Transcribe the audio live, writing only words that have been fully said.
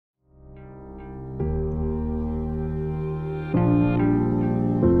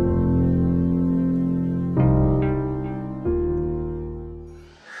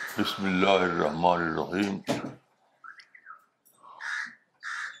بسم اللہ الرحمن الرحیم.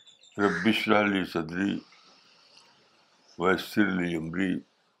 رب اشرح لی صدری ویسر لی امری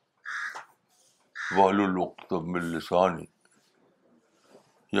واحلل عقدۃ من لسانی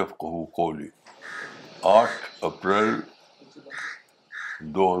یفقہوا قولی. 8 اپریل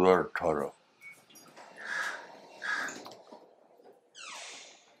 2018.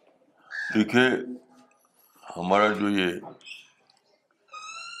 دیکھیے, ہمارا جو یہ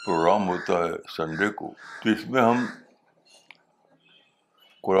پروگرام ہوتا ہے سنڈے کو, تو اس میں ہم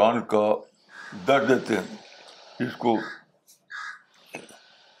قرآن کا درس دیتے ہیں, جس کو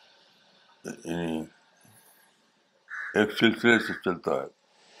یعنی ایک سلسلے سے چلتا ہے.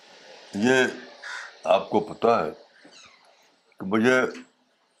 یہ آپ کو پتہ ہے کہ مجھے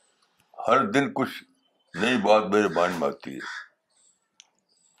ہر دن کچھ نئی بات میرے مائنڈ میں آتی ہے,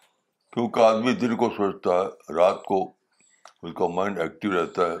 کیونکہ آدمی دن کو سوچتا ہے, رات کو اس کا مائنڈ ایکٹیو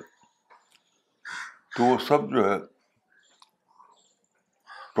رہتا ہے, تو وہ سب جو ہے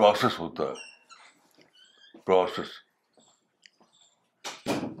پروسیس ہوتا ہے, پروسیس.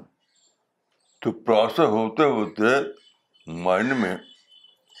 تو پروسیس ہوتے ہوتے مائنڈ میں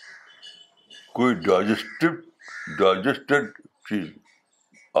کوئی ڈائجسٹڈ چیز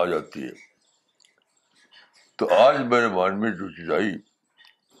آ جاتی ہے. تو آج میرے مائنڈ میں جو چیز آئی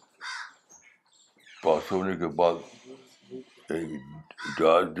پاس ہونے کے بعد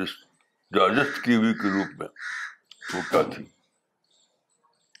ڈائجسٹ کی ہوئی کے روپ میں, وہ کیا تھی؟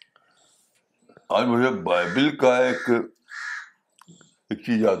 آج مجھے بائبل کا ایک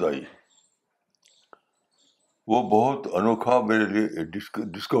چیز یاد آئی. وہ بہت انوکھا میرے لیے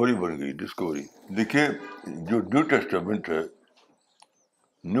ڈسکوری بن گئی. ڈسکوری دیکھیے, جو نیو ٹیسٹامنٹ ہے,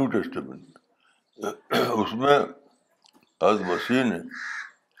 نیو ٹیسٹامنٹ, اس میں حضرت مسیح نے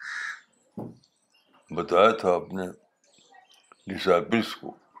بتایا تھا اپنے ڈسائپلس کو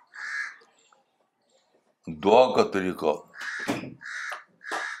دعا کا طریقہ.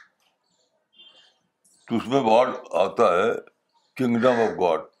 تو اس میں ورڈ آتا ہے kingdom of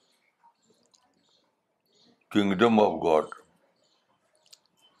God, kingdom of God.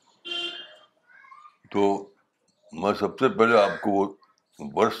 تو میں سب سے پہلے آپ کو وہ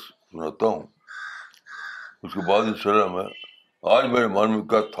ورس سناتا ہوں, اس کے بعد انشاءاللہ میں آج میرے من میں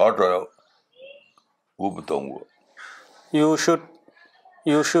کیا تھاٹ آیا وہ بتاؤں گا.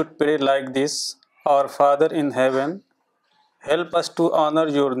 You should pray like this. Our Father in heaven, help us to honor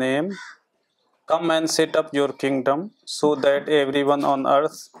your name. Come and set up your kingdom so that everyone on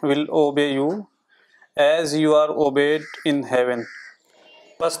earth will obey you as you are obeyed in heaven.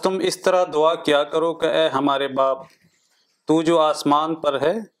 بس تم اس طرح دعا کیا کرو کہ اے ہمارے باپ, تو جو آسمان پر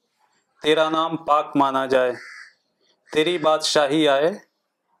ہے, تیرا نام پاک مانا جائے, تیری بادشاہی آئے,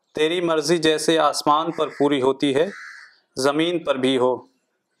 تیری مرضی جیسے آسمان پر پوری ہوتی ہے زمین پر بھی ہو.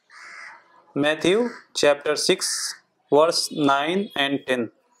 Matthew chapter 6 verse 9 and 10.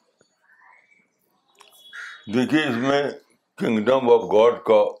 دیکھیے, اس میں کنگڈم آف گاڈ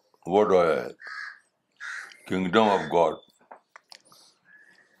کا ورڈ آیا ہے, کنگڈم آف گاڈ.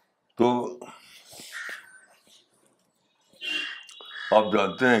 تو آپ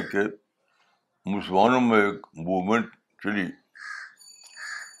جانتے ہیں کہ مسلمانوں میں ایک موومنٹ چلی,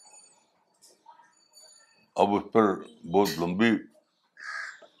 اب اس پر بہت لمبی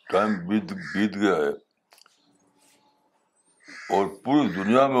ٹائم بیت گیا ہے, اور پوری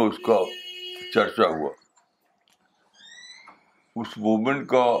دنیا میں اس کا چرچا ہوا. اس موومنٹ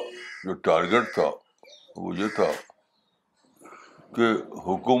کا جو ٹارگیٹ تھا وہ یہ تھا کہ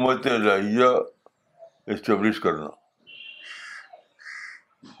حکومت الہیہ اسٹیبلش کرنا.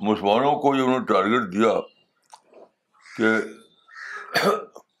 مسلمانوں کو یہ انہوں نے ٹارگیٹ دیا کہ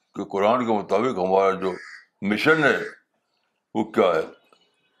قرآن کے مطابق ہمارا جو مشن ہے وہ کیا ہے؟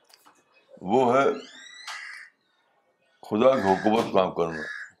 وہ ہے خدا کی حکومت قائم کرنا,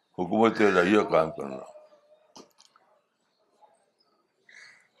 حکومت الہیہ قائم کرنا.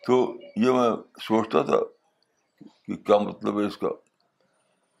 تو یہ میں سوچتا تھا کہ کیا مطلب ہے اس کا.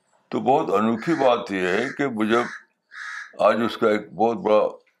 تو بہت انوکھی بات یہ ہے کہ مجھے آج اس کا ایک بہت بڑا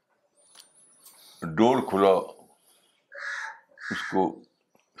ڈور کھلا اس کو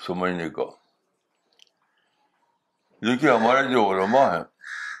سمجھنے کا. دیکھیے, ہمارے جو علماء ہیں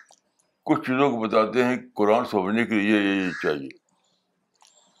کچھ چیزوں کو بتاتے ہیں کہ قرآن سمجھنے کے لیے یہ چاہیے,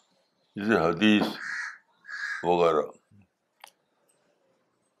 جیسے حدیث وغیرہ.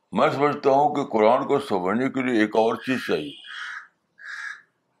 میں سمجھتا ہوں کہ قرآن کو سمجھنے کے لیے ایک اور چیز چاہیے,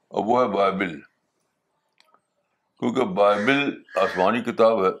 اور وہ ہے بائبل. کیونکہ بائبل آسمانی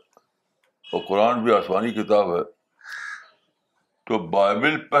کتاب ہے اور قرآن بھی آسمانی کتاب ہے. تو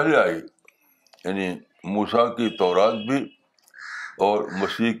بائبل پہلے آئی, یعنی موسیٰ کی تورات بھی اور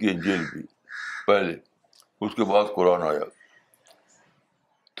مسیح کی انجیل بھی پہلے، اس کے بعد قرآن آیا.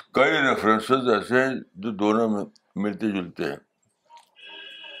 کئی ریفرنسز ایسے ہیں جو دونوں میں ملتے جلتے ہیں،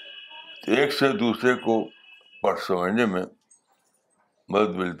 ایک سے دوسرے کو پڑھ سمجھنے میں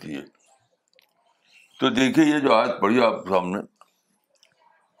مدد ملتی ہے. تو دیکھیے یہ جو آیت پڑھی آپ سامنے،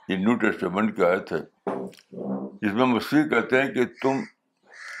 یہ نیو ٹیسٹمنٹ کی آیت ہے، جس میں مسیح کہتے ہیں کہ تم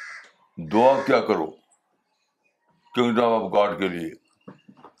دعا کیا کرو کنگڈم آف گاڈ کے لیے،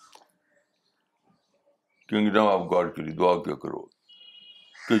 کنگڈم آف گاڈ کے لیے دعا کیا کرو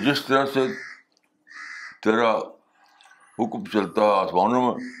کہ جس طرح سے تیرا حکم چلتا ہے آسمانوں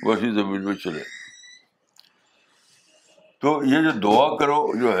میں ویسی زمین میں چلے. تو یہ جو دعا کرو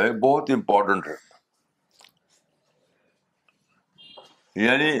جو ہے بہت امپورٹنٹ ہے.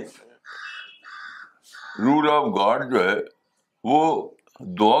 یعنی رول آف گاڈ جو ہے وہ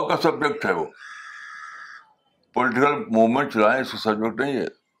دعا کا سبجیکٹ ہے، وہ پولیٹیکل موومنٹ چلائیں اس کا سبجیکٹ نہیں ہے.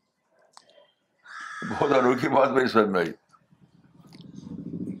 بہت انوکھی بات میری سمجھ میں آئی.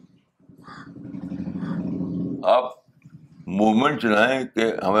 آپ موومنٹ چلائیں کہ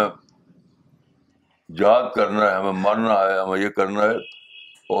ہمیں جہاد کرنا ہے، ہمیں ماننا ہے، ہمیں یہ کرنا ہے،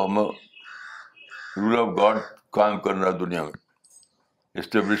 اور ہمیں رول آف گاڈ قائم کرنا ہے، دنیا میں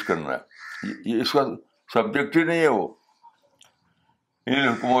اسٹیبلش کرنا ہے. یہ اس کا سبجیکٹ ہی نہیں ہے. وہ ان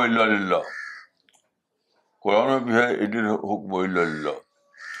الحکم الا للہ، قرآن میں بھی ہے ان الحکم الا للہ.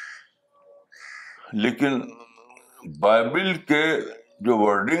 لیکن بائبل کے جو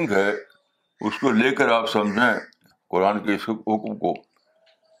ورڈنگ ہے اس کو لے کر آپ سمجھیں قرآن کے اس حکم کو،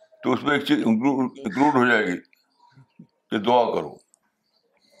 تو اس میں ایک چیز انکلوڈ ہو جائے گی کہ دعا کرو.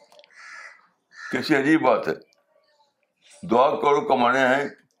 کیسی عجیب بات ہے. دعا کرو کا معنی ہے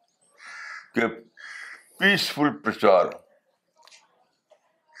کہ پیسفل پرچار،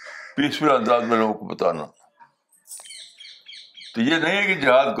 پیسفل انداز میں لوگوں کو بتانا. تو یہ نہیں ہے کہ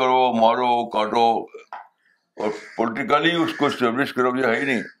جہاد کرو، مارو، کاٹو اور پولیٹیکلی اس کو اسٹیبلش کرو، یہ ہے ہی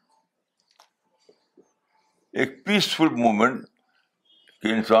نہیں. ایک پیسفل موومنٹ کہ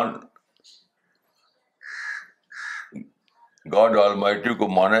انسان گاڈ آلمائٹی کو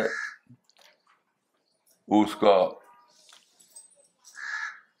مانے، اس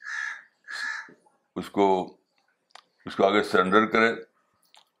کو آگے سرنڈر کرے،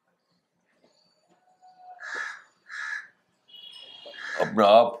 اپنے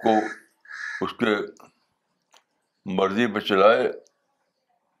آپ کو اس کے مرضی پہ چلائے،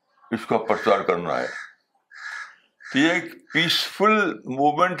 اس کا پرچار کرنا ہے. تو یہ ایک پیسفل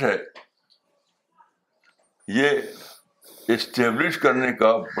موومنٹ ہے. یہ اسٹیبلش کرنے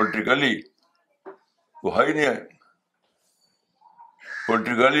کا پولیٹیکلی وہ ہے ہی نہیں ہے.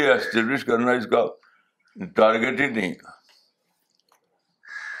 پولیٹیکلی اسٹیبلش کرنا اس کا ٹارگیٹ ہی نہیں.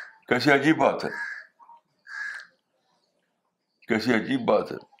 کیسی عجیب بات ہے، کیسی عجیب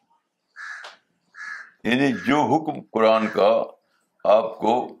بات ہے. یعنی جو حکم قرآن کا آپ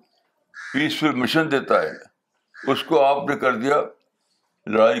کو پیسفل مشن دیتا ہے، اس کو آپ نے کر دیا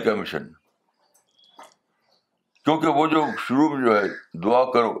لڑائی کا مشن. کیونکہ وہ جو شروع میں جو ہے دعا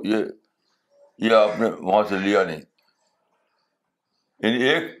کرو، یہ آپ نے وہاں سے لیا نہیں. یعنی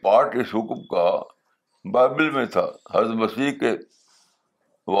ایک پارٹ اس حکم کا بائبل میں تھا، حضرت مسیح کے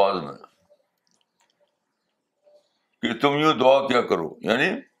واعظ میں، کہ تم یوں دعا کیا کرو. یعنی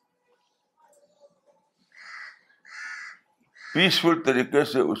پیسفل طریقے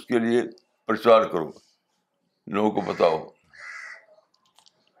سے اس کے لیے پرچار کرو، لوگوں کو بتاؤ.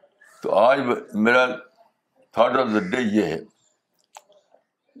 تو آج میرا تھاٹ آف دا ڈے یہ ہے.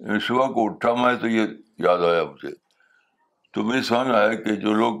 صبح کو اٹھا میں تو یہ یاد آیا مجھے، تو میری سمجھ میں آیا کہ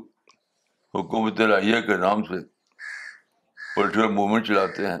جو لوگ حکومت الہیہ کے نام سے پولیٹیکل موومنٹ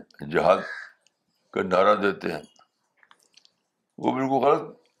چلاتے ہیں، جہاد کا نعرہ دیتے ہیں، وہ بالکل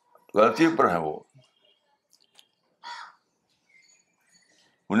غلطی پر ہیں. وہ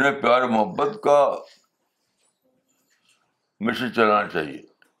انہیں پیار محبت کا مشن چلانا چاہیے،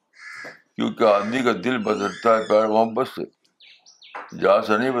 کیونکہ آدمی کا دل بدلتا ہے پیار محبت سے، جہاز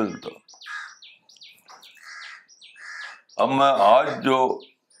سے نہیں بدلتا. اب میں آج جو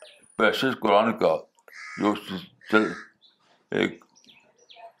پیسج قرآن کا جو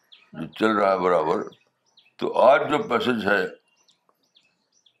چل رہا ہے برابر، تو آج جو پیسج ہے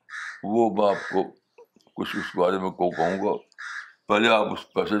وہ میں آپ کو کچھ اس بارے میں کہوں گا. پہلے آپ اس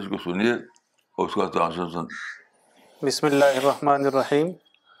پیسج کو سنیے اور اس کا ٹرانسلیشن. بسم اللہ الرحمن الرحیم.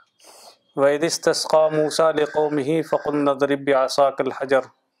 وَإِذِ اسْتَسْقَىٰ مُوسَىٰ لِقَوْمِهِ فَقُلْنَا اضْرِب بِّعَصَاكَ الْحَجَرَ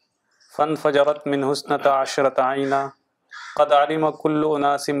فَانْفَجَرَتْ مِنْهُ اثْنَتَا عَشْرَةَ عَيْنًا قَدْ عَلِمَ كُلُّ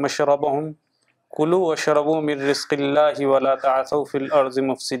أُنَاسٍ مَّشْرَبَهُمْ كُلُوا وَاشْرَبُوا مِن رِّزْقِ اللَّهِ وَلَا تَعْثَوْا فِي الْأَرْضِ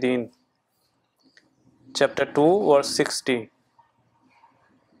مُفْسِدِينَ. Chapter 2 verse 60.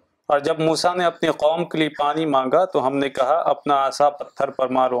 اور جب موسیٰ نے اپنی قوم کے لیے پانی مانگا تو ہم نے کہا اپنا عصا پتھر پر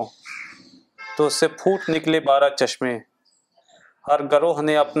مارو، تو اس سے پھوٹ نکلے 12 چشمے، ہر گروہ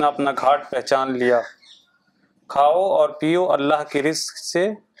نے اپنا اپنا گھاٹ پہچان لیا۔ کھاؤ اور پیو اللہ کے رزق سے،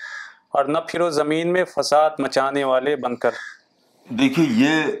 اور نہ پھرو زمین میں فساد مچانے والے بن کر۔ دیکھیے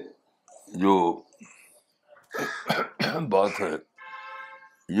یہ جو بات ہے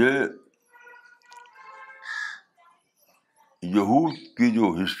یہ یہود کی جو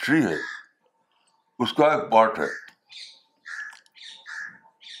ہسٹری ہے اس کا ایک پارٹ ہے.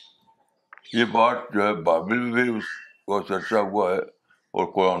 یہ بات جو ہے بائبل میں بھی اس کا چرچا ہوا ہے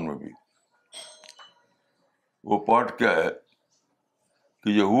اور قرآن میں بھی. وہ پارٹ کیا ہے کہ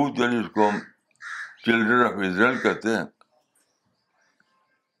یہود یعنی اس کو ہم چلڈرن آف اسرائیل کہتے ہیں،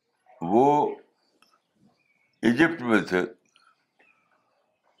 وہ ایجپٹ میں تھے.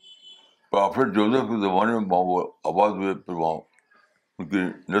 پرافٹ جوزف کے زمانے میں وہاں وہ آباد ہوئے، پھر وہاں ان کی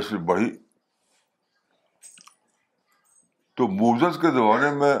نسل بڑھی. تو موسیٰ کے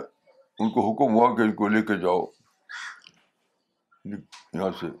زمانے میں ان کو حکم ہوا کہ ان کو لے کے جاؤ یہاں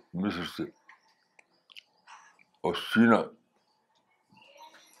سے، مصر سے. اور سینا،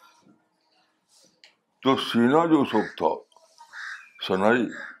 تو سینا جو اس وقت تھا سنائی،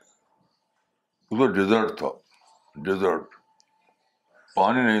 اس کا ڈیزرٹ تھا. ڈیزرٹ،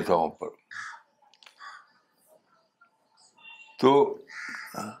 پانی نہیں تھا وہاں پر. تو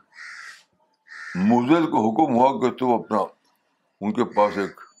موسیٰ کو حکم ہوا کہ تم اپنا، ان کے پاس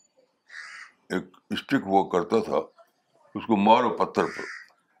ایک اسٹک ہوا کرتا تھا، اس کو مارو پتھر پر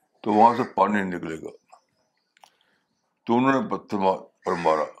تو وہاں سے پانی نکلے گا. تو انہوں نے پتھر پر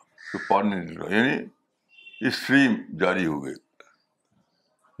مارا تو پانی نکلا، یعنی اسٹریم جاری ہو گئی،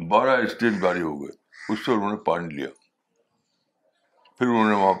 12 اسٹریم جاری ہو گئے. اس سے انہوں نے پانی لیا. پھر انہوں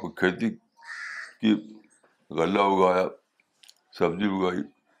نے وہاں پہ کھیتی کی، غلہ اگایا، سبزی اگائی.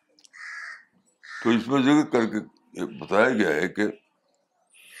 تو اس میں ذکر کر کے بتایا گیا ہے کہ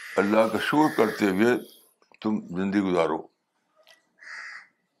اللہ کا شکر کرتے ہوئے تم زندگی گزارو.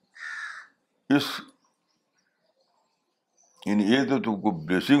 اس یعنی یہ تو تم کو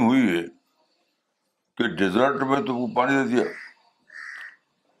بلیسنگ ہوئی ہے کہ ڈیزرٹ میں تم کو پانی دے دیا.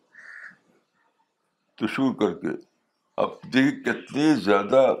 تو شکر کر کے اب دیکھیے کتنی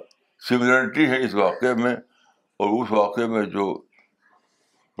زیادہ سملرٹی ہے اس واقعے میں اور اس واقعے میں جو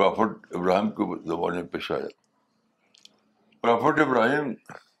پرافٹ ابراہیم کے زمانے میں پیش آیا. پرافٹ ابراہیم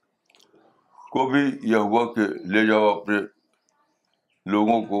کو بھی یہ ہوا کہ لے جاؤ اپنے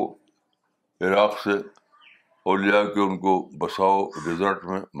لوگوں کو عراق سے اور لے آ کے ان کو بساؤ ڈیزرٹ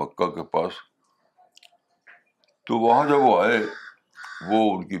میں مکہ کے پاس. تو وہاں جب وہ آئے، وہ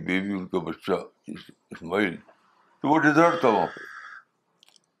ان کی بیوی، ان کا بچہ اسماعیل، تو وہ ڈیزرٹ تھا وہاں پہ،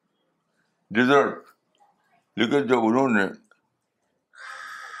 ڈیزرٹ. لیکن جب انہوں نے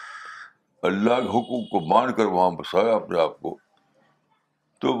اللہ کے حکم کو مان کر وہاں بسایا اپنے آپ کو،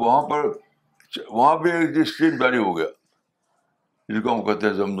 تو وہاں بھی ایک اسٹریم جاری ہو گیا جس کو ہم کہتے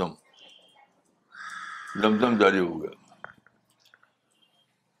ہیں زمزم. زمزم جاری ہو گیا.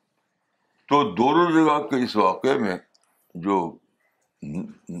 تو دونوں جگہ کے اس واقعے میں جو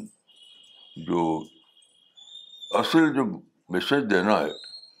اصل جو میسج دینا ہے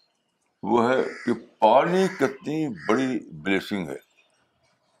وہ ہے کہ پانی کتنی بڑی بلیسنگ ہے.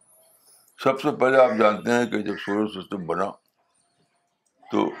 سب سے پہلے آپ جانتے ہیں کہ جب سولر سسٹم بنا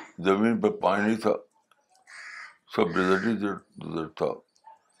تو زمین پر پانی نہیں تھا، سب ڈیزرٹ تھا.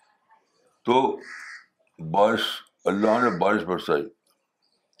 تو بارش، اللہ نے بارش برسائی،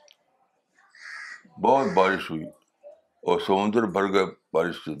 بہت بارش ہوئی اور سمندر بھر گئے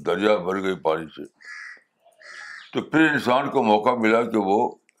بارش سے، دریا بھر گئی پانی سے. تو پھر انسان کو موقع ملا کہ وہ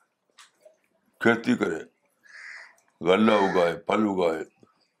کھیتی کرے، غلہ اگائے، پھل اگائے،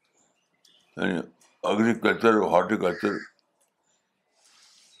 یعنی ایگریکلچر اور ہارٹیکلچر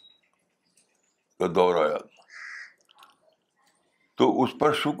کا دور آیا. تو اس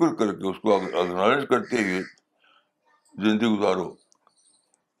پر شکر کر کے، اس کو اگنالج کرتے ہوئے زندگی گزارو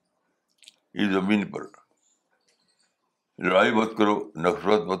اس زمین پر. لڑائی مت کرو،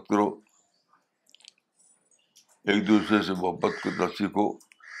 نفرت مت کرو، ایک دوسرے سے محبت کرنا سیکھو،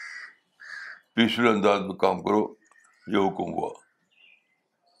 پیسفل انداز میں کام کرو. یہ حکم ہوا.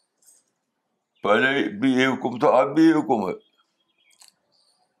 پہلے بھی یہ حکم تھا، اب بھی یہ حکم ہے.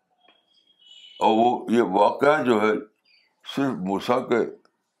 اور وہ یہ واقعہ جو ہے صرف موسیٰ کے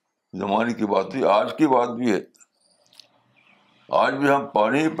زمانے کی بات نہیں، آج کی بات بھی ہے. آج بھی ہم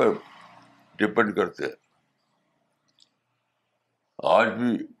پانی پر ڈپینڈ کرتے ہیں. آج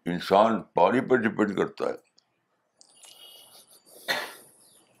بھی انسان پانی پر ڈپینڈ کرتا ہے.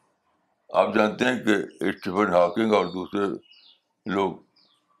 آپ جانتے ہیں کہ اسٹیفن ہاکنگ اور دوسرے لوگ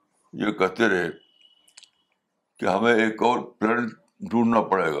یہ کہتے رہے کہ ہمیں ایک اور پلانٹ ڈھونڈنا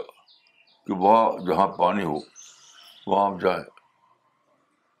پڑے گا کہ وہاں جہاں پانی ہو وہاں ہم جائیں.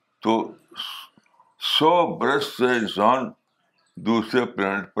 تو 100 برس سے انسان دوسرے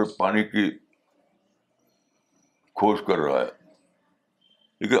پلانٹ پر پانی کی کھوج کر رہا ہے,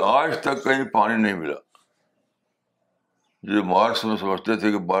 لیکن آج تک کہیں پانی نہیں ملا. یہ مارس میں سمجھتے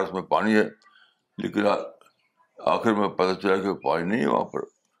تھے کہ مارس میں پانی ہے, لیکن آخر میں پتہ چلا کہ پانی نہیں ہے وہاں پر.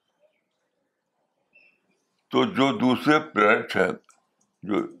 تو جو دوسرے پلانٹ ہیں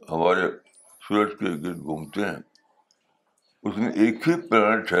جو ہمارے سورج کے گرد گھومتے ہیں, اس میں ایک ہی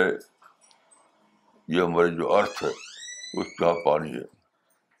پلانٹ ہے, یہ ہماری جو ارتھ ہے اس کا پانی ہے.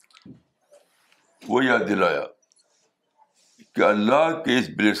 وہ یاد دلایا کہ اللہ کے اس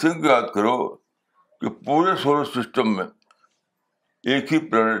بلیسنگ کو یاد کرو کہ پورے سولر سسٹم میں ایک ہی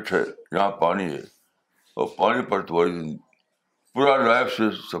پلانٹ ہے جہاں پانی ہے, اور پانی پر تمہاری پورا لائف سے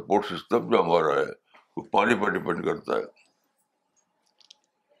سپورٹ سسٹم جو ہمارا ہے وہ پانی پر ڈپینڈ کرتا ہے.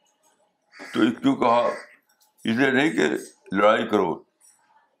 تو یہ کیوں کہا؟ اس لیے نہیں کہ لڑائی کرو,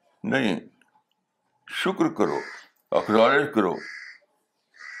 نہیں, شکر کرو, اکنالج کرو,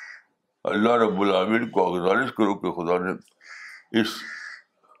 اللہ رب العالمین کو اکنالج کرو کہ خدا نے اس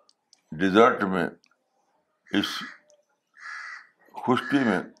ڈیزرٹ میں, اس خشکی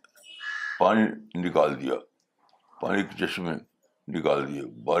میں پانی نکال دیا, پانی کے چشمے نکال دیے,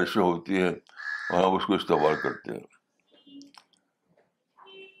 بارشیں ہوتی ہیں اور ہم اس کو استعمال کرتے ہیں.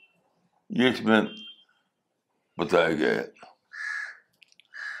 یہ اس میں بتایا گیا ہے.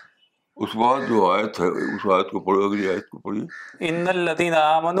 اس بعد جو آیت ہے اس آیت کو پڑھو, اگلی آیت کو پڑھیے. ان الذين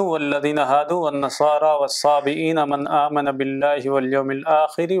آمنوا والذين هادوا والنصارى والصابئين من آمن بالله واليوم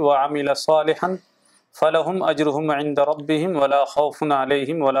الآخر وعمل صالحا فلهم أجرهم عند ربهم ولا خوف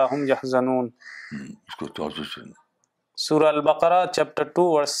عليهم ولا هم يحزنون. اس کو ٹرانسلیشن سورہ البقرہ چیپٹر 2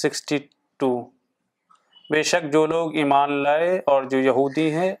 ورس 62. بے شک جو لوگ ایمان لائے اور جو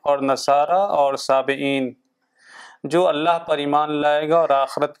یہودی ہیں اور نصارہ اور صابئین, جو اللہ پر ایمان لائے گا اور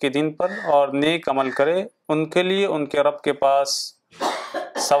آخرت کے دن پر اور نیک عمل کرے, ان کے لیے ان کے رب کے پاس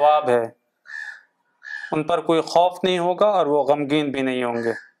ثواب ہے, ان پر کوئی خوف نہیں ہوگا اور وہ غمگین بھی نہیں ہوں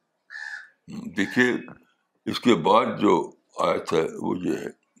گے. دیکھیے اس کے بعد جو آیت ہے وہ یہ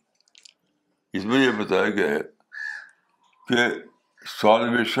ہے, اس میں یہ بتایا گیا ہے کہ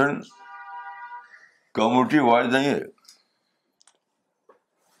سالویشن کمیونٹی وائز نہیں ہے.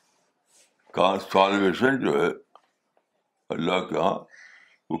 سالویشن جو ہے اللہ کے ہاں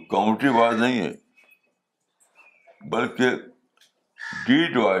وہ کمیونٹی وائز نہیں ہے, بلکہ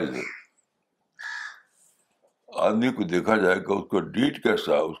ڈیڈ وائز ہے. آدمی کو دیکھا جائے کہ اس کا ڈیڈ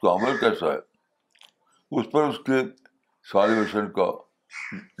کیسا ہے, اس کا عمل کیسا ہے, اس پر اس کے سالویشن کا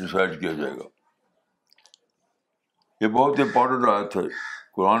ڈسائڈ کیا جائے گا. یہ بہت امپورٹنٹ آیت ہے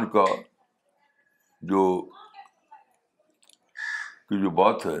قرآن کا. جو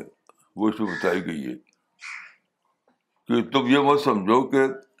بات ہے وہ اس میں بتائی گئی ہے کہ تم یہ مت سمجھو کہ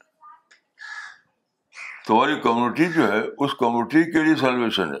تمہاری کمیونٹی جو ہے اس کمیونٹی کے لیے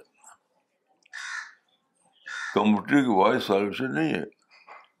سالویشن ہے. کمیونٹی کی وائز سالویشن نہیں ہے,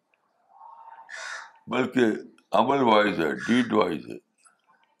 بلکہ عمل وائز ہے, ڈیڈ وائز ہے.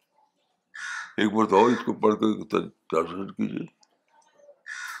 ایک بار اور اس کو پڑھ کر ٹرانسلیٹ کیجیے.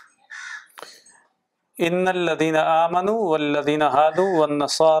 ان الذين آمنوا والذين هادوا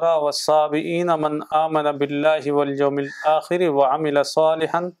والنصارى والصابئين من آمن بالله واليوم الآخر وعمل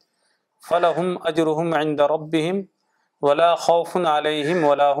صالحا فلهم أجرهم عند ربهم ولا خوف عليهم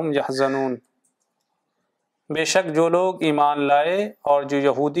ولا هم يحزنون. بے شک جو لوگ ایمان لائے اور جو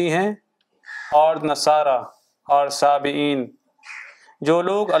یہودی ہیں اور نصارہ اور صابئین, جو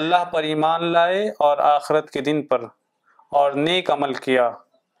لوگ اللہ پر ایمان لائے اور آخرت کے دن پر اور نیک عمل کیا,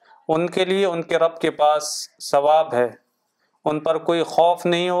 ان کے لیے ان کے رب کے پاس ثواب ہے, ان پر کوئی خوف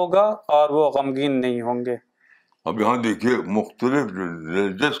نہیں ہوگا اور وہ غمگین نہیں ہوں گے. اب یہاں دیکھیے مختلف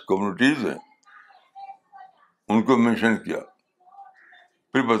ریلیجس کمیونٹیز ہیں, ان کو مینشن کیا,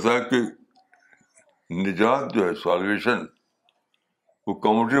 پھر بتایا کہ نجات جو ہے سالویشن وہ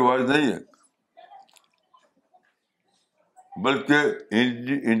کمیونٹی وائز نہیں ہے, بلکہ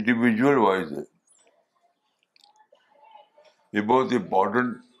انڈیویجول وائز ہے. یہ بہت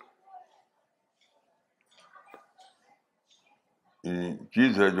امپورٹنٹ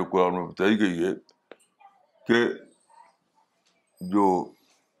چیز ہے جو قرآن میں بتائی گئی ہے کہ جو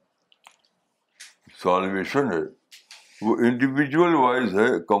سالویشن ہے وہ انڈیویجول وائز ہے,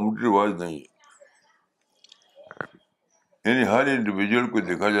 کمیونٹی وائز نہیں ہے. یعنی ہر انڈیویجول کو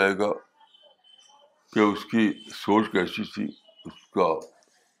دیکھا جائے گا کہ اس کی سوچ کیسی تھی,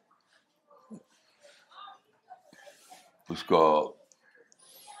 اس کا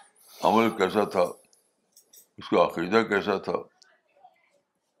عمل کیسا تھا, اس کا عقیدہ کیسا تھا,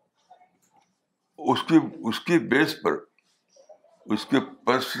 اس کی بیس پر, اس کے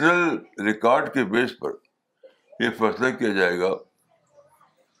پرسنل ریکارڈ کے بیس پر یہ فیصلہ کیا جائے گا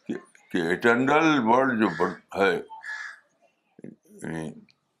کہ ایٹرنل ورلڈ جو ہے, یعنی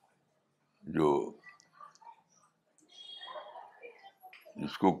جو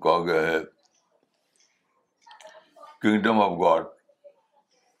جس کو کہا گیا ہے kingdom of God,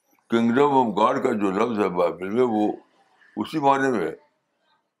 kingdom of God کا جو لفظ ہے بائبل میں وہ اسی معنی میں ہے.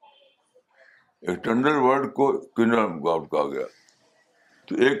 ایٹرنل ورلڈ کو کنگڈم آف گاڈ کہا گیا.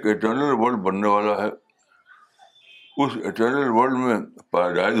 تو ایک ایٹرنل ورلڈ بننے والا ہے, اس ایٹرنل ورلڈ میں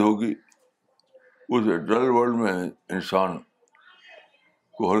پیراڈائز ہوگی, اس ایٹرنل ورلڈ میں انسان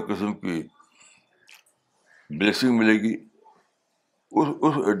کو ہر قسم کی بلیسنگ ملے گی.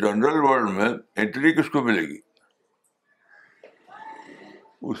 اس ایٹرنل ورلڈ میں انٹری کس کو ملے گی,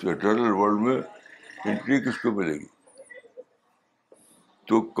 اس ایٹرنل ورلڈ میں انٹری کس کو ملے گی؟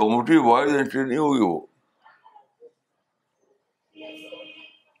 تو کمیونٹی وائز انٹری نہیں ہوگی, وہ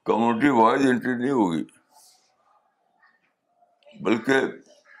کمیونٹی وائز انٹری نہیں ہوگی, بلکہ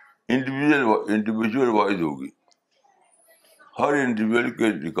انڈیویجول وائز ہوگی. ہر انڈیویجول کے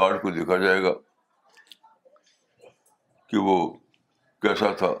ریکارڈ کو دیکھا جائے گا کہ وہ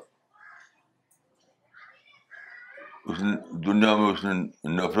کیسا تھا, اس نے دنیا میں اس نے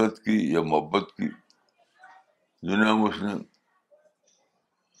نفرت کی یا محبت کی, دنیا میں اس نے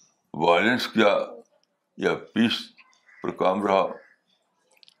وائلنس کیا یا پیس پر کام رہا,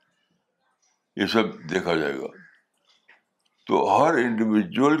 یہ سب دیکھا جائے گا. تو ہر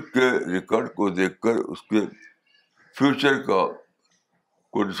انڈیویجول کے ریکارڈ کو دیکھ کر اس کے فیوچر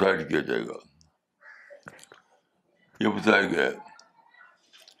کو ڈسائڈ کیا جائے گا, یہ بتایا گیا ہے.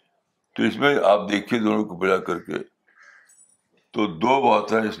 تو اس میں آپ دیکھیے دونوں کو ملا کر کے تو دو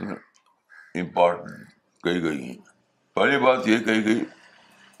باتیں اس میں امپورٹنٹ کہی گئی ہیں. پہلی بات یہ کہی گئی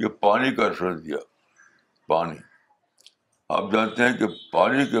کہ پانی کا ریفرنس دیا. پانی, آپ جانتے ہیں کہ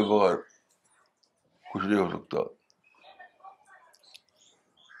پانی کے بغیر کچھ نہیں ہو سکتا.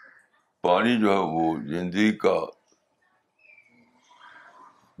 پانی جو ہے وہ زندگی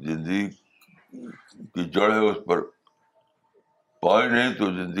کی جڑ ہے, اس پر پانی نہیں تو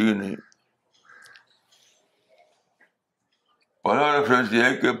زندگی نہیں. پہلا ریفرنس یہ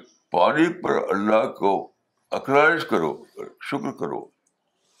ہے کہ پانی پر اللہ کو اکنالج کرو, شکر کرو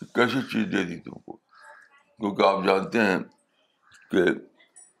کہ کیسی چیز دے دی تم کو. کیونکہ آپ جانتے ہیں کہ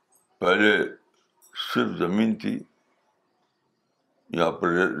پہلے صرف زمین تھی, یہاں پر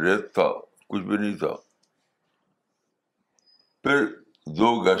ریت تھا, کچھ بھی نہیں تھا. پھر دو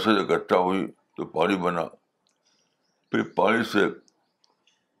گیسیں اکٹھا ہوئی تو پانی بنا. پھر پانی سے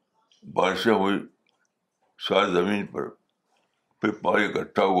بارشیں ہوئی ساری زمین پر. پھر پانی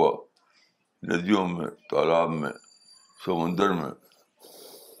اکٹھا ہوا ندیوں میں, تالاب میں, سمندر میں,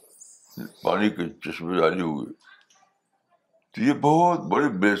 پانی کے چشمے جاری ہوئے. تو یہ بہت بڑی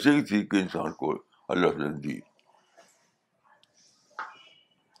بلیسنگ تھی کہ انسان کو اللہ نے دی.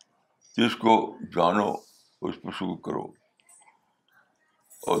 جس کو جانو اس پر شکر کرو.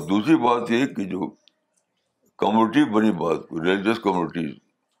 اور دوسری بات یہ کہ جو کمیونٹی بنی بات کو, ریلیجس کمیونٹیز,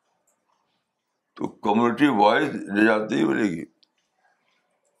 تو کمیونٹی وائز نجات نہیں ملے گی,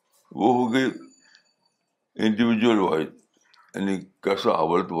 وہ ہوگی انڈیویجول وائز. یعنی کیسا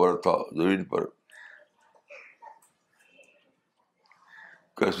حمل تمہارا تھا زمین پر,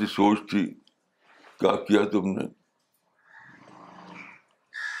 کیسی سوچ تھی, کیا کیا تم نے,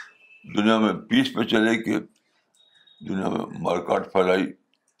 دنیا میں پیس پہ چلے کہ دنیا میں مارکاٹ پھیلائی,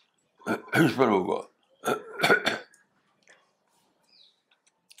 اس پر ہوگا.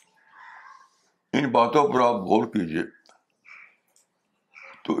 ان باتوں پر آپ غور کیجیے.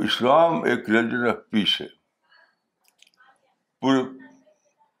 تو اسلام ایک ریلیجن آف پیس ہے,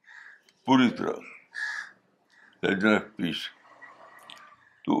 پوری طرح ریلیجن آف پیس.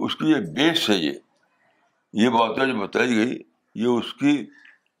 تو اس کی یہ بیس ہے, یہ باتیں جو بتائی گئی یہ اس کی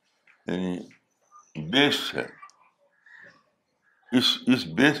یعنی بیس ہے. اس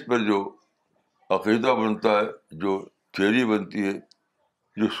بیس پر جو عقیدہ بنتا ہے, جو تھیوری بنتی ہے,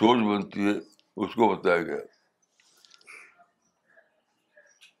 جو سوچ بنتی ہے, اس کو بتایا گیا,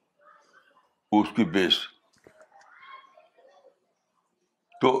 اس کی بیس.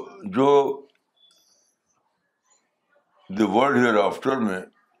 تو جو دی ورلڈ ہیئر آفٹر میں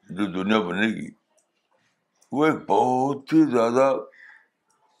جو دنیا بنے گی وہ ایک بہت ہی زیادہ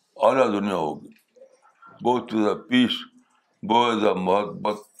اعلیٰ دنیا ہوگی, بہت زیادہ پیس, بہت زیادہ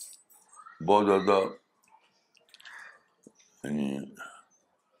محبت, بہت زیادہ یعنی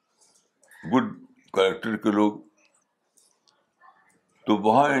گڈ کریکٹر کے لوگ, تو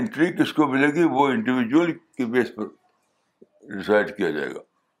وہاں انٹری کس کو ملے گی؟ وہ انڈیویجول کے بیس پر ڈسائڈ کیا جائے گا،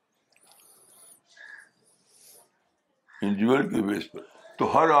 انڈیویجول کے بیس پر. تو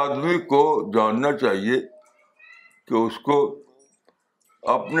ہر آدمی کو جاننا چاہیے کہ اس کو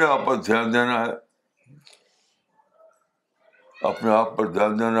اپنے آپ پر دھیان دینا ہے، اپنے آپ پر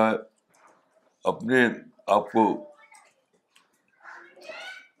دھیان دینا ہے، اپنے آپ کو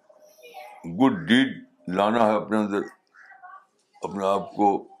گڈ ڈیڈ لانا ہے اپنے اندر، اپنے آپ کو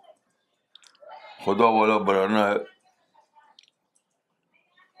خدا والا بنانا ہے،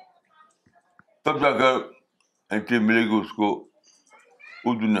 تب جا کر انٹری ملے گی اس کو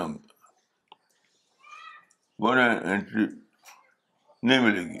اس دنیا میں، ورنہ انٹری نہیں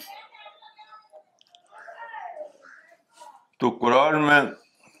ملے گی. تو قرآن میں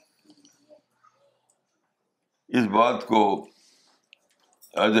اس بات کو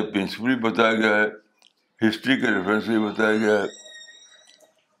ایز اے پرنسپل بتایا گیا ہے، ہسٹری کے ریفرنس بھی بتایا گیا ہے،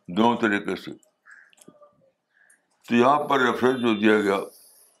 دونوں طریقے سے. تو یہاں پر ریفرنس جو دیا گیا،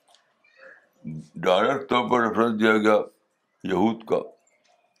 ڈائریکٹ طور پر ریفرنس دیا گیا یہود کا،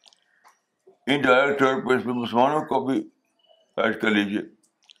 انڈائریکٹ طور پر اس میں مسلمانوں کو بھی ایڈ کر لیجیے،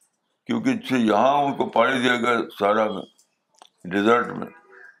 کیونکہ جسے یہاں ان کو پانی دیا گیا سارا میں، ڈیزرٹ میں،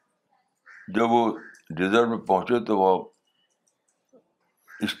 جب وہ ڈیزرٹ میں پہنچے تو وہاں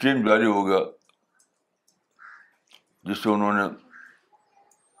اسٹریم جاری ہو گیا، جس سے انہوں نے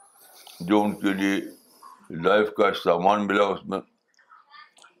جو ان کے لیے لائف کا سامان ملا اس میں.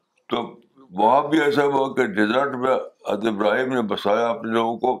 تو وہاں بھی ایسا ہوا کہ ڈیزرٹ میں حضرت ابراہیم نے بسایا اپنے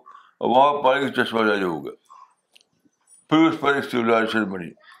لوگوں کو، اور وہاں پانی کا چشمہ جاری ہو گیا، پھر اس پر ایک سویلائزیشن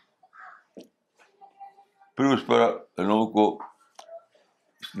بنی، پھر اس پر لوگوں کو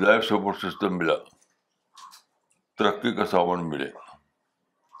لائف سپورٹ سسٹم ملا، ترقی کا سامان ملے.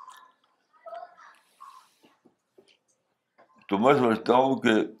 تو میں سمجھتا ہوں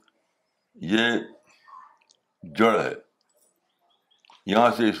کہ یہ جڑ ہے، یہاں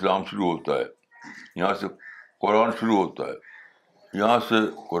سے اسلام شروع ہوتا ہے، یہاں سے قرآن شروع ہوتا ہے، یہاں سے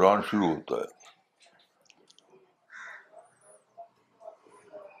قرآن شروع ہوتا ہے.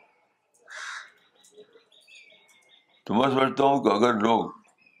 تو میں سمجھتا ہوں کہ اگر لوگ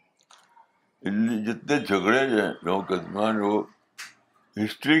جتنے جھگڑے ہیں لوگوں کے درمیان وہ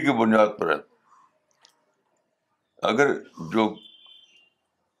ہسٹری کی بنیاد پر ہے، اگر جو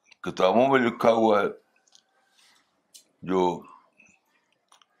کتابوں میں لکھا ہوا ہے، جو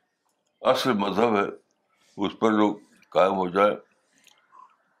اصل مذہب ہے، اس پر لوگ قائم ہو جائے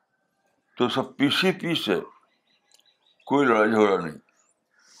تو سب پیس ہی پیس ہے، کوئی لڑائی جھگڑا نہیں.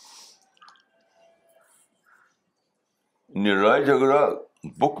 لڑائی جھگڑا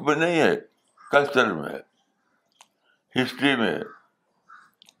بک میں نہیں ہے، کلچر میں ہے، ہسٹری میں ہے.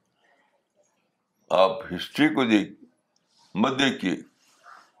 آپ ہسٹری کو مت دیکھیے،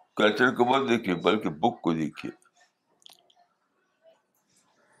 کلچر کو مت دیکھیے، بلکہ بک کو دیکھیے.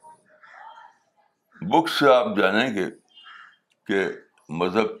 بک سے آپ جانیں گے کہ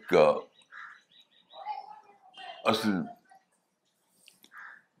مذہب کا اصل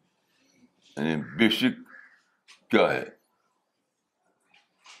یعنی بیسک کیا ہے.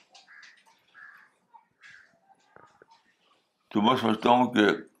 تو میں سمجھتا ہوں کہ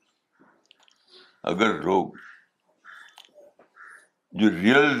اگر لوگ جو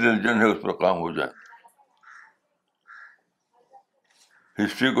ریئل ریلیجن ہے اس پر کام ہو جائے،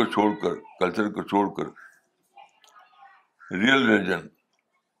 ہسٹری کو چھوڑ کر، کلچر کو چھوڑ کر ریئل ریلیجن،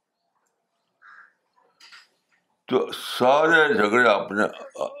 تو سارے جھگڑے اپنے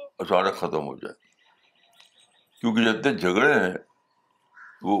اچانک ختم ہو جائے. کیونکہ جتنے جھگڑے ہیں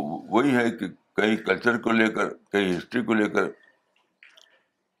وہ وہی ہے کہ کہیں کلچر کو لے کر، کہیں ہسٹری کو لے کر.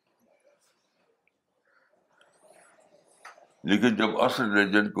 لیکن جب اصل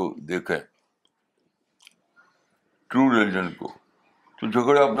ریلیجن کو دیکھیں، ٹرو ریلیجن کو، تو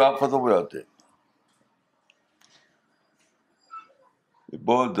جھگڑے اپنے آپ ختم ہو جاتے ہیں. یہ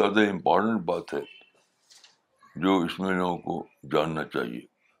بہت زیادہ امپورٹنٹ بات ہے جو اس میں لوگوں کو جاننا چاہیے.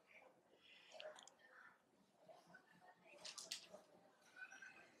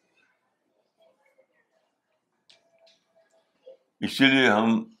 اسی لیے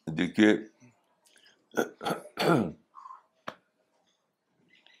ہم دیکھیے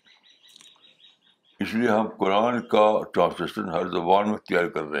اس لیے ہم قرآن کا ٹرانسلیشن ہر زبان میں تیار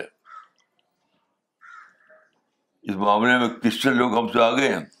کر رہے ہیں. اس معاملے میں کرسچن لوگ ہم سے آگے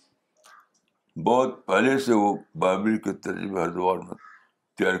ہیں، بہت پہلے سے وہ بائبل کے ترجمے ہر زبان میں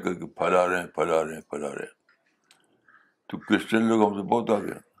تیار کر کے پھیلا رہے ہیں. تو کرسچن لوگ ہم سے بہت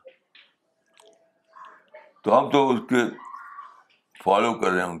آگے ہیں، تو ہم تو اس کے فالو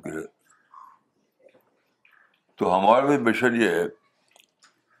کر رہے ہیں ان کے لیے. تو ہمارا بھی مشن یہ ہے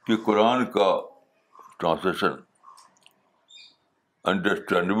کہ قرآن کا ٹرانسلیشن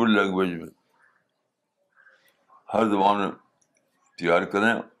انڈرسٹینڈیبل لینگویج میں ہر زبان میں تیار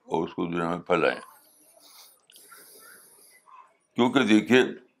کریں اور اس کو دنیا میں پھیلائیں. کیونکہ دیکھیے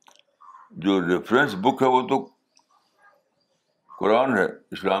جو ریفرنس بک ہے وہ تو قرآن ہے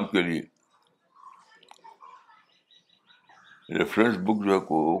اسلام کے لیے. ریفرنس بک جو ہے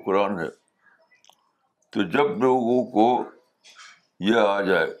وہ قرآن ہے. تو جب لوگوں کو یہ آ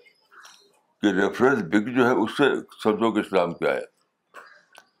جائے کہ ریفرنس بک جو ہے اس سے سمجھو کہ اسلام کیا ہے,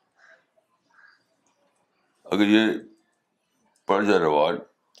 اگر یہ پڑ جائے رواج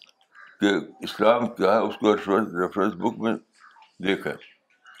کہ اسلام کیا ہے اس کو ریفرنس بک میں دیکھیں,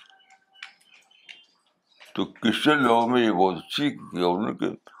 تو کرسچن لوگوں میں یہ بہت اچھی کیا انہوں نے کہ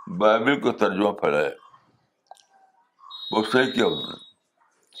بائبل کا ترجمہ پھیلایا. بہت صحیح کیا انہوں نے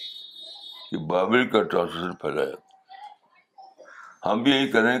کہ بائبل کا ٹرانسلیشن پھیلایا. ہم بھی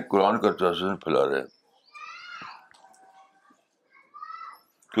یہی کریں, قرآن کا ٹرانسلیشن پھیلا رہے ہیں.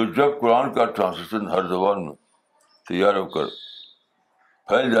 تو جب قرآن کا ٹرانسلیشن ہر زبان میں تیار ہو کر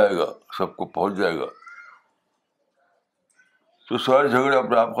پھیل جائے گا, سب کو پہنچ جائے گا, تو سارے جھگڑے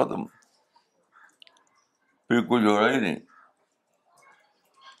اپنے آپ ختم, پھر کوئی جھگڑا ہی نہیں.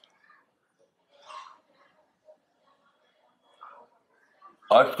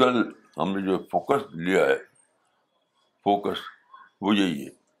 آج کل ہم نے جو فوکس لیا ہے, فوکس وہ یہی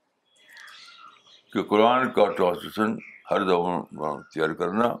ہے کہ قرآن کا ٹرانسلیشن ہر زبان میں تیار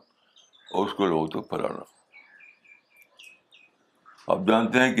کرنا اور اس کو لوگوں تک پھیلانا. آپ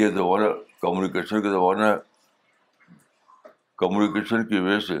جانتے ہیں کہ یہ زمانہ کمیونیکیشن کا زمانہ ہے. کمیونیکیشن کی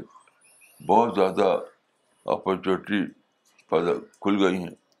وجہ سے بہت زیادہ اپرچونیٹی کھل گئی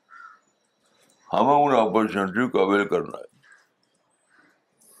ہیں. ہمیں ان اپرچونیٹی کو اویل کرنا ہے.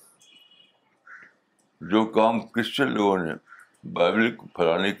 جو کام کرسچن لوگوں نے بائبل کو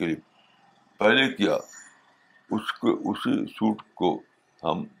پھیلانے کے لیے پہلے کیا, اسی سوٹ کو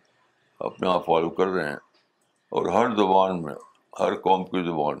ہم اپنے آپ فالو کر رہے ہیں, اور ہر زبان میں, ہر قوم کی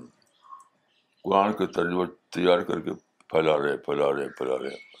زبان میں قرآن کے ترجمہ تیار کر کے پھیلا رہے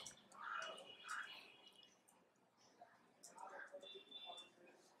ہیں.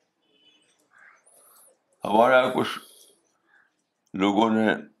 ہمارے یہاں کچھ لوگوں نے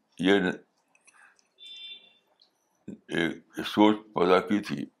یہ ایک سوچ پیدا کی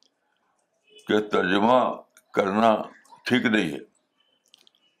تھی کہ ترجمہ کرنا ٹھیک نہیں ہے,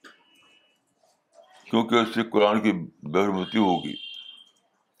 کیونکہ اس سے قرآن کی بے حرمتی ہوگی,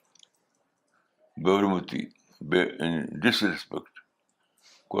 ڈس ریسپیکٹ,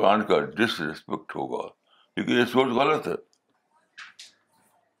 قرآن کا ڈس ریسپیکٹ ہوگا. لیکن یہ سوچ غلط ہے.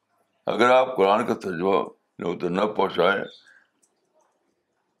 اگر آپ قرآن کا ترجمہ لوگوں تک نہ پہنچائیں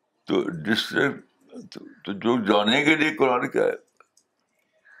تو تو جو جانے کے لیے قرآن کیا ہے,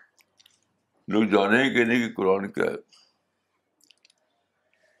 لوگ جانے کے لیے کہ قرآن کیا ہے,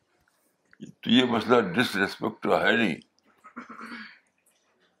 تو یہ مسئلہ ڈس ریسپیکٹ ہے نہیں.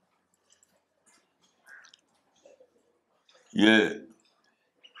 یہ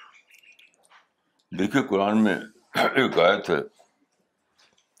دیکھیے قرآن میں ایک آیت ہے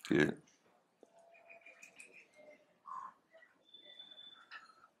کہ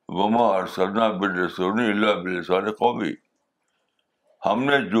وما ارسلنا بالرسول الا بلسان قومی, ہم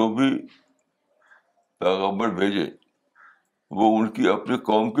نے جو بھی پیغمبر بھیجے وہ ان کی اپنی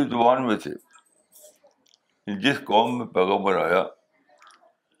قوم کی زبان میں تھے. جس قوم میں پیغمبر آیا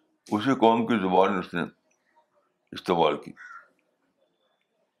اسی قوم کی زبان اس نے استعمال کی.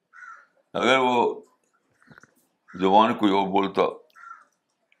 اگر وہ زبان کوئی اور بولتا,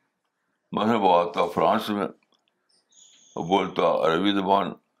 مثلا وہ آتا فرانس میں اور بولتا عربی زبان,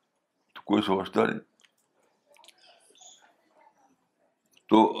 تو کوئی سمجھتا نہیں.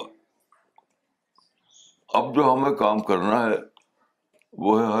 تو اب جو ہمیں کام کرنا ہے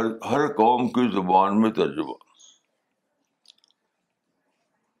وہ ہے ہر قوم کی زبان میں ترجمہ,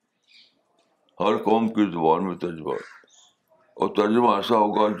 ہر قوم کی زبان میں ترجمہ, اور ترجمہ ایسا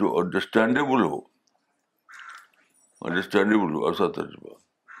ہوگا جو انڈرسٹینڈیبل ہو, ایسا ترجمہ.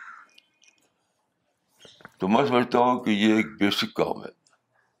 تو میں سمجھتا ہوں کہ یہ ایک بیسک کام ہے,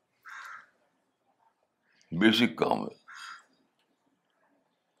 بیسک کام ہے.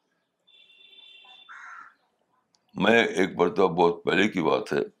 میں ایک مرتبہ, بہت پہلے کی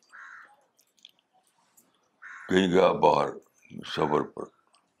بات ہے, کہیں گیا باہر سفر پر,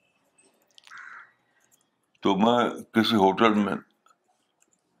 تو میں کسی ہوٹل میں,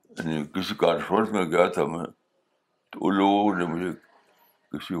 یعنی کسی کانفرنس میں گیا تھا میں, تو ان لوگوں نے مجھے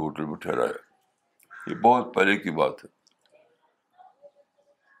کسی ہوٹل میں ٹھہرایا. یہ بہت پہلے کی بات ہے.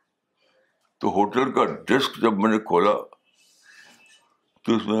 تو ہوٹل کا ڈیسک جب میں نے کھولا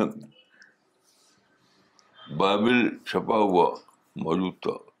تو اس میں بائبل چھپا ہوا موجود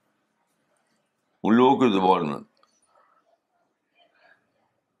تھا ان لوگوں کی زبان میں.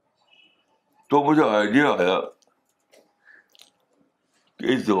 تو مجھے آئیڈیا آیا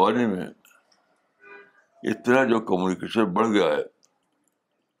کہ اس زمانے میں اتنا جو کمیونیکیشن بڑھ گیا ہے,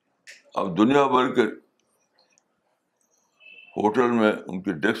 اب دنیا بھر کے ہوٹل میں ان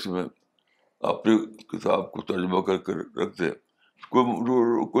کے ڈیسک میں اپنی کتاب کو ترجمہ کر کے رکھتے ہیں,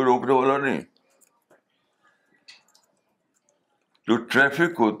 کوئی روکنے والا نہیں. جو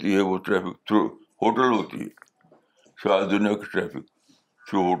ٹریفک ہوتی ہے وہ ٹریفک تھرو ہوٹل ہوتی ہے, ساری دنیا کی ٹریفک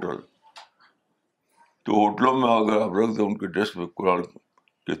تھرو ہوٹل. تو ہوٹلوں میں اگر آپ رکھ دیں ان کے ڈیسک میں قرآن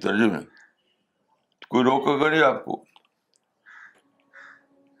کے ترجمے, کوئی روکے گا نہیں آپ کو,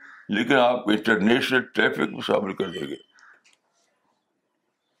 لیکن آپ انٹرنیشنل ٹریفک میں شامل کر دیں گے.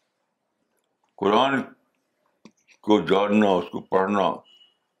 قرآن کو جاننا, اس کو پڑھنا,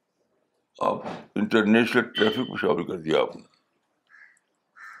 آپ انٹرنیشنل ٹریفک میں شامل کر دیا آپ نے.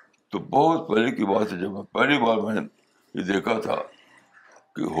 تو بہت پہلے کی بات ہے, جب میں پہلی بار میں نے یہ دیکھا تھا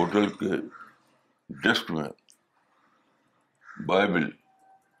کہ ہوٹل کے ڈیسک میں بائبل,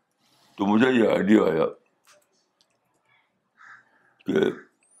 تو مجھے یہ آئیڈیا آیا کہ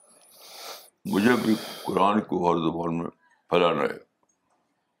مجھے بھی قرآن کو ہر زبان میں پھیلانا ہے.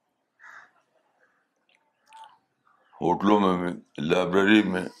 ہوٹلوں میں بھی, لائبریری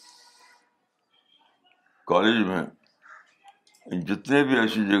میں, کالج میں, جتنے بھی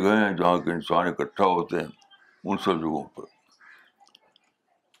ایسی جگہیں ہیں جہاں کے انسان اکٹھا ہوتے ہیں, ان سب جگہوں پر.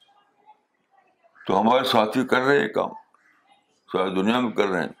 تو ہمارے ساتھی کر رہے ہیں کام, ساری دنیا میں کر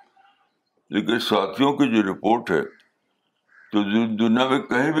رہے ہیں, لیکن ساتھیوں کی جو رپورٹ ہے تو دنیا میں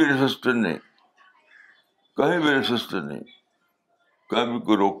کہیں بھی ریسسٹنٹ نہیں, کہیں بھی ریسسٹنٹ نہیں, کہیں بھی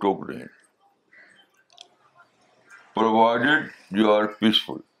کوئی روک ٹوک نہیں, پرووائڈیڈ یو آر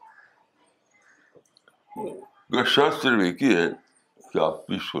پیسفل. شرط صرف ایک ہی ہے کہ آپ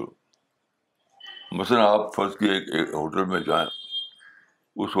پیسفل. مثلاً آپ فرض کی ایک ہوٹل میں جائیں,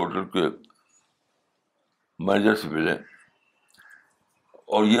 اس ہوٹل کے مینیجر سے ملیں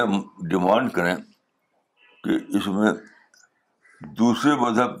اور یہ ڈیمانڈ کریں کہ اس میں دوسرے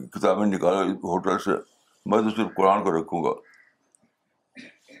مذہب کی کتابیں نکالو ہوٹل سے, میں تو صرف قرآن کو رکھوں گا.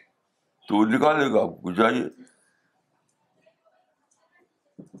 تو وہ نکالے گا, آپ کو جائیے.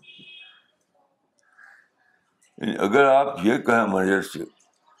 اگر آپ یہ کہیں مینیجر سے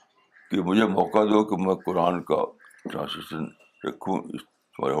کہ مجھے موقع دو کہ میں قرآن کا ٹرانسلیشن رکھوں اس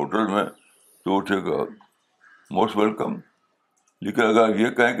تمہارے ہوٹل میں, تو اٹھے گا موسٹ ویلکم. لیکن اگر آپ یہ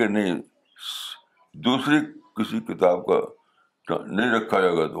کہیں کہ نہیں, دوسری کسی کتاب کا نہیں رکھا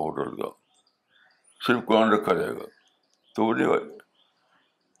جائے گا تو ہوٹل کا صرف قرآن رکھا جائے گا, تو وہ نہیں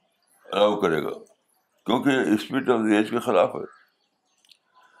الاؤ کرے گا, کیونکہ اسپرٹ آف دی ایج کے خلاف ہے.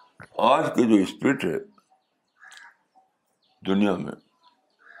 آج کی جو اسپرٹ ہے دنیا میں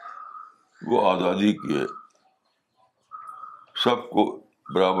وہ آزادی کی ہے, سب کو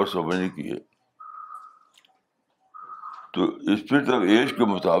برابر سمجھنے کی ہے. تو اسپرٹ آف ایج کے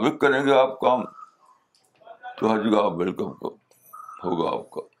مطابق کریں گے آپ کام, تو ہر جگہ آپ ویلکم ہوگا آپ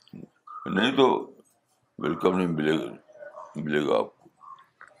کا, نہیں تو ویلکم نہیں ملے گا آپ کو.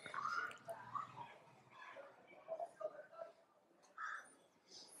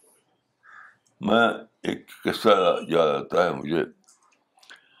 میں ایک قصہ یاد آتا ہے مجھے,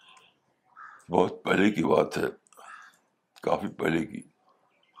 بہت پہلے کی بات ہے, کافی پہلے کی.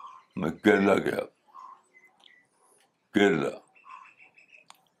 میں کیرلا گیا, کیرلا.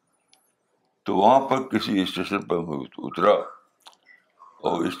 تو وہاں پر کسی اسٹیشن پر میں اترا,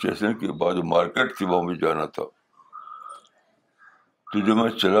 اور اسٹیشن کے بعد جو مارکیٹ تھی وہاں بھی جانا تھا. تو جب میں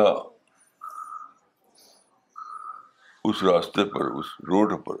چلا اس راستے پر, اس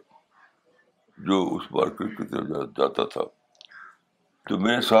روڈ پر جو اس مارکیٹ کی طرف جاتا تھا, تو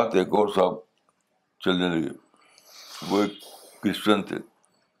میرے ساتھ ایک اور صاحب چلنے لگے. وہ ایک کرسچن تھے.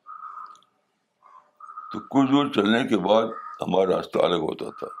 تو کچھ دور چلنے کے بعد ہمارا راستہ الگ ہوتا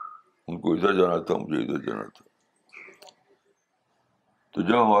تھا, ان کو ادھر جانا تھا, مجھے ادھر جانا تھا. تو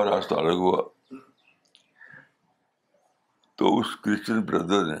جب ہمارا راستہ الگ ہوا تو اس کرسچن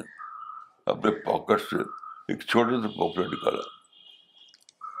بردر نے اپنے پاکٹ سے ایک چھوٹے سے پاپلیٹ نکالا.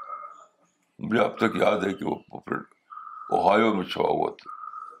 مجھے اب تک یاد ہے کہ وہ پاپلیٹ اوہایو میں چھپا ہوا تھا,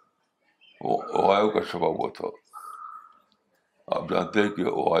 وہ اوہایو کا چھپا ہوا تھا. آپ جانتے ہیں کہ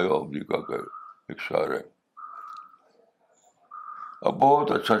اوہایو امریکہ کا ایک شہر ہے, اب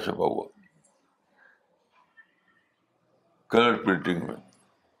بہت اچھا چھپا ہوا, کلر پرنٹنگ میں.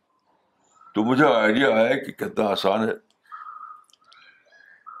 تو مجھے آئیڈیا آیا کہ کتنا آسان ہے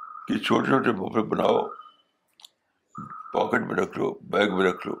کہ چھوٹے چھوٹے پاپلیٹ بناؤ, پاکٹ میں رکھ لو, بیگ میں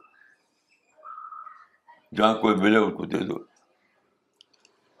رکھ لو, جہاں کوئی ملے اس کو دے دو.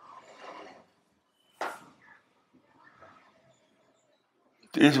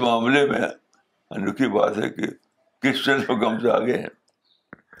 تو اس معاملے میں انوکھی بات ہے کہ کرسچن لوگ ہم سے آگے ہیں.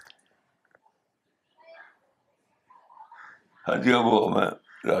 ہر جگہ وہ ہمیں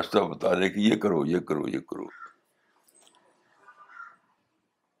راستہ بتا رہے کہ یہ کرو, یہ کرو, یہ کرو.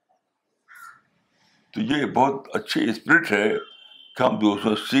 تو یہ بہت اچھی اسپرٹ ہے کہ ہم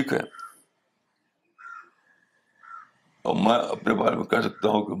دوسروں سے سیکھیں. اور میں اپنے بارے میں کہہ سکتا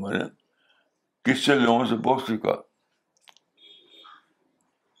ہوں کہ میں نے کرسچن لوگوں سے بہت سیکھا.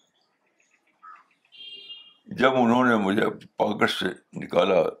 جب انہوں نے مجھے پاکٹ سے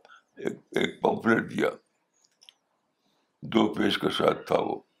نکالا, ایک پمفلٹ دیا, 2 پیج کا شاید تھا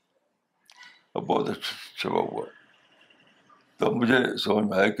وہ, اور بہت اچھا چھپا ہوا. تب مجھے سمجھ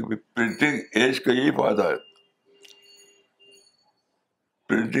میں آیا کہ پرنٹنگ ایج کا یہی فائدہ ہے.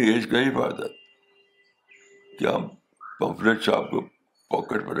 پرنٹنگ ایج کا ہی فائدہ ہے کہ ہم پمفلٹ چھاپ کو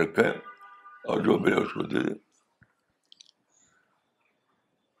پاکٹ میں رکھیں اور جو ملے اس کو دے دیں.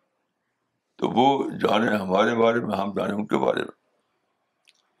 تو وہ جانے ہمارے بارے میں, ہم جانے ان کے بارے میں.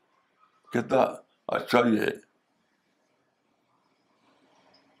 کتنا اچھا یہ ہے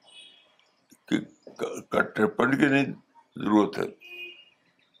کہ کٹرپن کی نہیں ضرورت ہے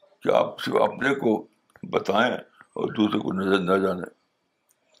کہ آپ صرف اپنے کو بتائیں اور دوسرے کو نظر نہ جانے.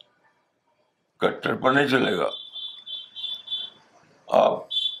 کٹرپن نہیں چلے گا. آپ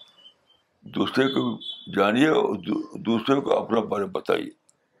دوسرے کو جانیے اور دوسرے کو اپنا بارے بتائیے,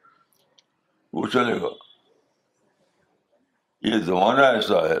 وہ چلے گا. یہ زمانہ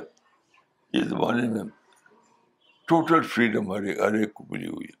ایسا ہے, یہ زمانے میں ٹوٹل فریڈم ہر ایک کو ملی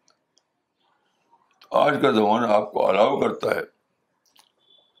ہوئی ہے. آج کا زمانہ آپ کو الاؤ کرتا ہے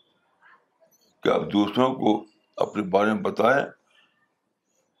کہ آپ دوسروں کو اپنے بارے میں بتائیں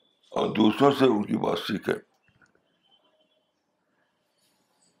اور دوسروں سے ان کی بات سیکھیں.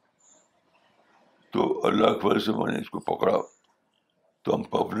 تو اللہ کے فضل سے میں نے اس کو پکڑا. تو ہم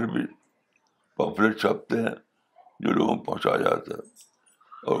پمفلٹ چھاپتے ہیں جو لوگوں کو پہنچایا جاتا ہے,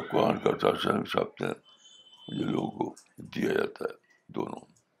 اور قرآن کا ٹرانسلیشن چھاپتے ہیں جو لوگوں کو دیا جاتا ہے. دونوں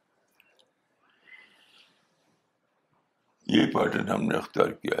یہی پیٹرن ہم نے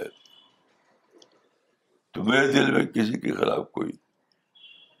اختیار کیا ہے. تو میرے دل میں کسی کے خلاف کوئی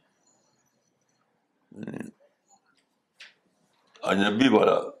اجنبی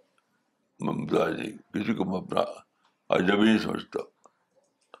والا مزاج نہیں. کسی کو میں اپنا اجنبی نہیں سمجھتا,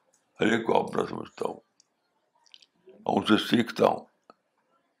 ہر ایک کو اپنا سمجھتا ہوں, اور ان سے سیکھتا ہوں.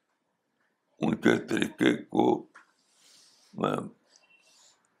 ان کے طریقے کو میں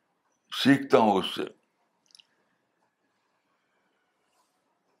سیکھتا ہوں اس سے.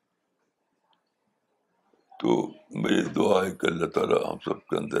 تو میری دعا ہے کہ اللہ تعالیٰ ہم سب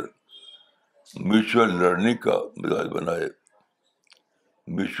کے اندر میوچل لرننگ کا مزاج بنائے.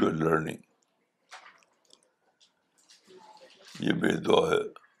 میوچل لرننگ, یہ میری دعا ہے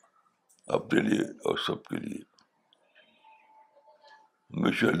اپنے لیے اور سب کے لیے.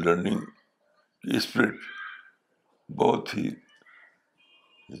 میوچل لرننگ کی اسپرٹ بہت ہی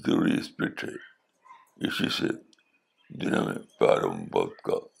ضروری اسپرٹ ہے. اسی سے دنیا میں پیار و محبت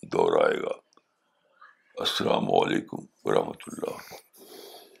کا دور آئے گا. السلام علیکم ورحمۃ اللہ.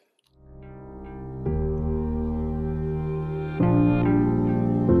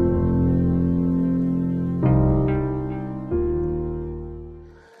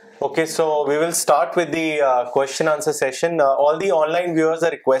 Okay, so we will start with the question answer session. All the online viewers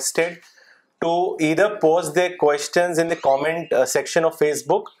are requested to either post their questions in the comment section of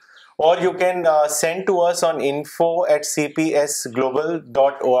Facebook, or you can send to us on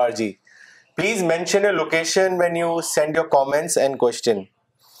info@cpsglobal.org. Please mention your location when you send your comments and question.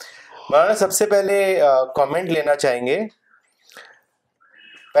 مولانا سب سے پہلے comment لینا چاہیں گے.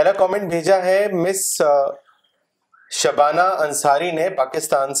 پہلا comment بھیجا ہے مس شبانہ انصاری نے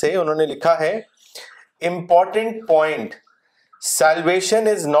پاکستان سے. انہوں نے لکھا ہے, important point, salvation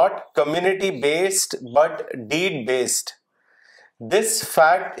is not community based but deed based. This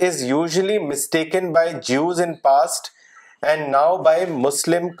fact is usually mistaken by Jews in past and now by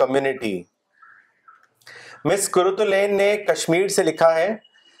Muslim community. مس کرتلین نے کشمیر سے لکھا ہے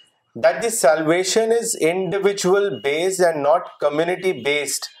that the salvation is individual based and not community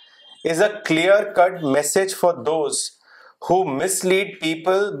based is a clear-cut message for those who mislead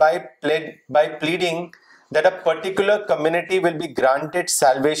people by pleading that a particular community will be granted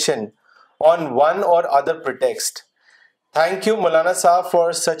salvation on one or other pretext. Thank you, Maulana Sahab,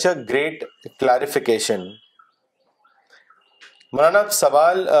 for such a great clarification. مولانا اب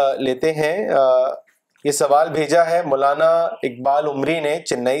سوال لیتے ہیں. یہ سوال بھیجا ہے مولانا اقبال عمری نے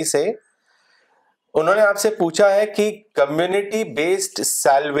چنئی سے. انہوں نے آپ سے پوچھا ہے کہ کمیونٹی بیسڈ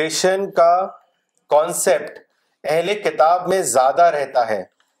سیلویشن کا کانسیپٹ اہل کتاب میں زیادہ رہتا ہے,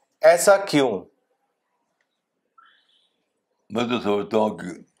 ایسا کیوں؟ میں تو سمجھتا ہوں کہ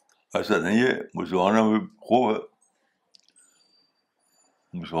ایسا نہیں ہے. مسلمانوں میں خوب ہے,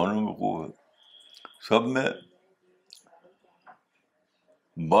 مسلمانوں میں خوب ہے. سب میں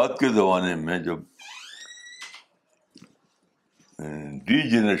بعد کے زمانے میں جب ڈی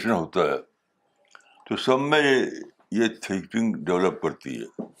جنریشن ہوتا ہے تو سب میں یہ تھنکنگ ڈیولپ کرتی ہے.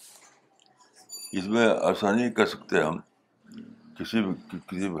 اس میں آسانی کر سکتے ہیں ہم, کسی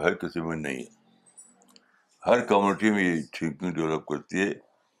بھی ہر کسی میں نہیں ہے. ہر کمیونٹی میں یہ تھنکنگ ڈیولپ کرتی ہے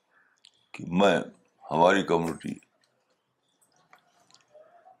کہ ہماری کمیونٹی,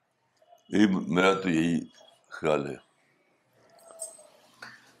 میرا تو یہی خیال ہے.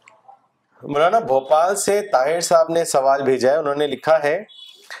 مولانا بھوپال سے طاہر صاحب نے سوال بھیجا ہے. انہوں نے لکھا ہے,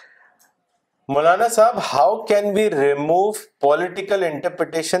 مولانا صاحب, how can we remove political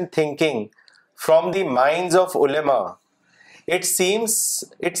interpretation thinking from the minds of علماء؟ It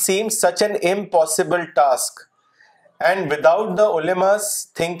seems such an impossible task, and without the ulama's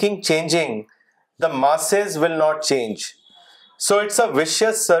thinking changing, the masses will not change. So it's a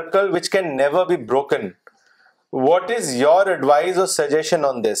vicious circle which can never be broken. What is your advice or suggestion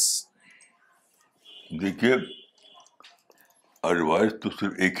on this? دیکھیے, advice تو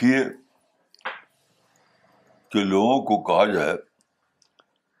صرف ایک ہی ہے کہ لوگوں کو کہا جائے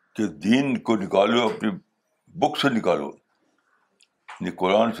کہ دین کو نکالو, اپنی بک سے نکالو,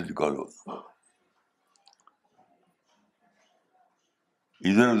 قرآن سے نکالو,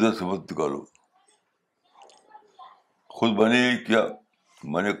 ادھر ادھر سے مت نکالو. خود میں نے یہ کیا,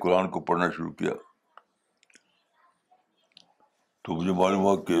 میں نے قرآن کو پڑھنا شروع کیا تو مجھے معلوم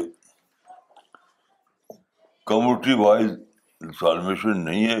ہوا کہ کمیونٹی وائز سالویشن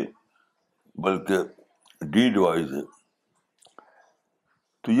نہیں ہے بلکہ ڈیڈ وائز ہے.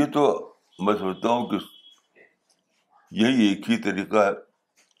 تو یہ تو میں سمجھتا ہوں کہ یہی ایک ہی طریقہ ہے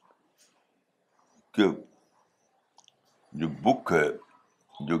کہ جو بک ہے,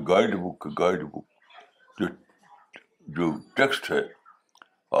 جو گائیڈ بک, جو ٹیکسٹ ہے,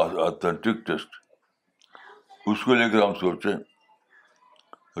 آتھینٹک ٹیکسٹ, اس کو لے کر ہم سوچیں,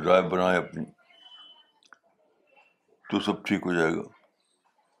 رائے بنائیں اپنی, تو سب ٹھیک ہو جائے گا.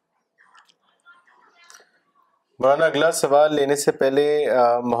 مولانا اگلا سوال لینے سے پہلے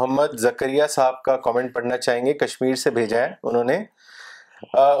محمد زکریا صاحب کا کامنٹ پڑھنا چاہیں گے, کشمیر سے بھیجا ہے.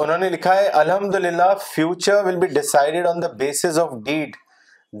 انہوں نے لکھا ہے, الحمدللہ future will be decided on the basis of dead,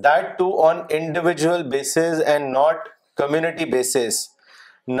 that to on individual basis and not community basis.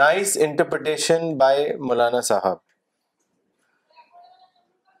 Nice interpretation by مولانا صاحب.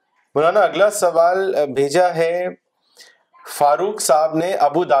 مولانا اگلا سوال بھیجا ہے فاروق صاحب نے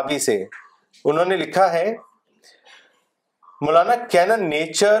ابو دھابی سے. انہوں نے لکھا ہے, مولانا, can a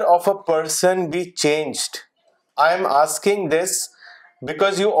nature of a person be changed? I am asking this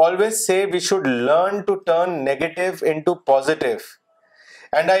because you always say we should learn to turn negative into positive.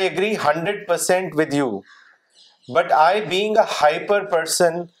 And I agree 100% with you. But I, being a hyper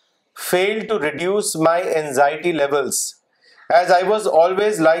person, failed to reduce my anxiety levels, as I was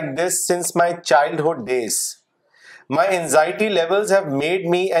always like this since my childhood days. My anxiety levels have made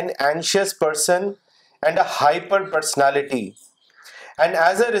me an anxious person and a hyper personality. And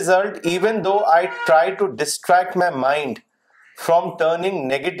as a result, even though I try to distract my mind from turning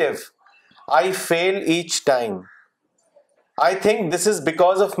negative, I fail each time. I think this is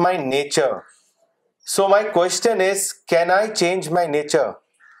because of my nature. So my question is, can I change my nature?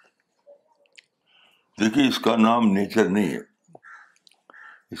 دیکھیے, اس کا نام nature نہیں ہے,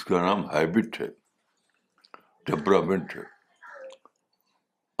 اس کا نام habit ہے, temperament ہے.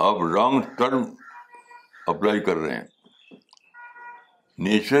 آپ رانگ ٹرم اپلائی کر رہے ہیں.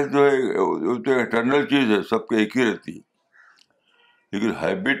 نیچر جو ہے وہ تو ایٹرنل چیز ہے, سب کے ایک ہی رہتی ہے. لیکن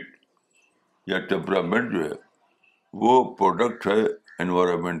ہیبٹ یا ٹیمپرامنٹ جو ہے وہ پروڈکٹ ہے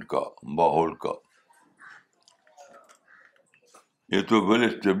انوائرمنٹ کا, ماحول کا. یہ تو ویل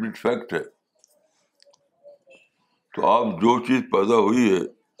اسٹیبلڈ فیکٹ ہے. تو آپ جو چیز پیدا ہوئی ہے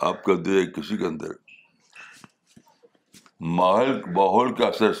آپ کا دے کسی کے اندر, ماحول کے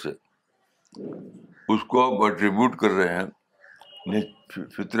اثر سے, اس کو آپ ایٹریبیوٹ کر رہے ہیں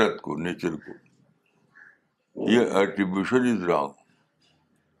فطرت کو, نیچر کو. یہ ایٹریبیوشن از رانگ.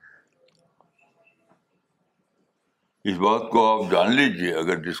 اس بات کو آپ جان لیجیے,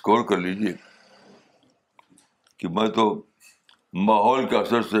 اگر ڈسکور کر لیجیے کہ میں تو ماحول کے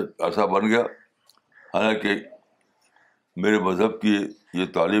اثر سے ایسا بن گیا, حالانکہ میرے مذہب کی یہ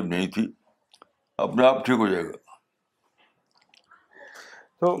تعلیم نہیں تھی, اپنے آپ ٹھیک ہو جائے گا.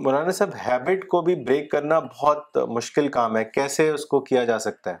 تو مولانا صاحب ہیبٹ کو بھی بریک کرنا بہت مشکل کام ہے، کیسے اس کو کیا جا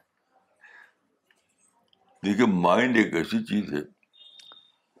سکتا ہے؟ دیکھیے مائنڈ ایک ایسی چیز ہے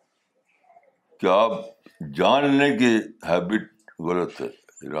کہ آپ جان لیں کہ ہیبٹ غلط ہے،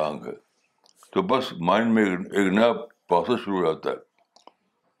 رانگ ہے، تو بس مائنڈ میں ایک نیا پروسیس شروع ہو جاتا ہے.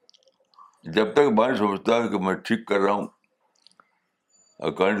 جب تک مائنڈ سمجھتا ہے کہ میں ٹھیک کر رہا ہوں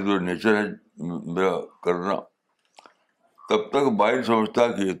اکارڈنگ ٹو نیچر ہے میرا کرنا، تب تک مائنڈ سمجھتا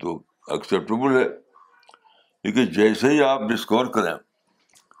ہے کہ یہ تو ایکسیپٹیبل ہے. لیکن جیسے ہی آپ ڈسکور کریں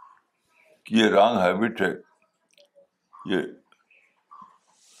کہ یہ رانگ ہیبٹ ہے،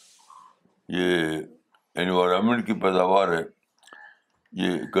 یہ انوائرمنٹ کی پیداوار ہے،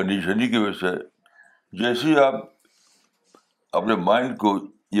 یہ کنڈیشننگ کی وجہ سے، جیسے ہی آپ اپنے مائنڈ کو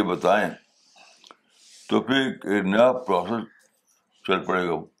یہ بتائیں تو پھر ایک نیا پروسیس چل پڑے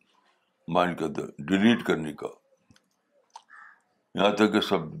گا مائنڈ کے اندر ڈیلیٹ کرنے کا، یہاں تک کہ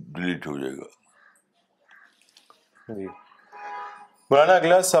سب ڈیلیٹ ہو جائے گا. جی مولانا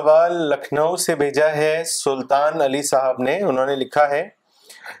اگلا سوال لکھنؤ سے بھیجا ہے سلطان علی صاحب نے. انہوں نے لکھا ہے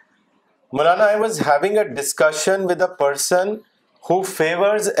مولانا I was having a discussion with a person who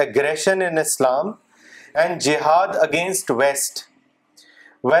favors aggression in Islam and jihad against West.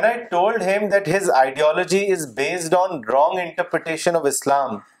 When I told him that his ideology is based on wrong interpretation of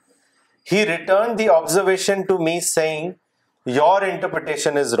Islam, he returned the observation to me saying, your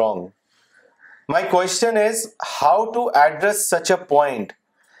interpretation is wrong. My question is, how to address such a point?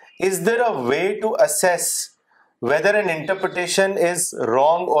 Is there a way to assess whether an interpretation is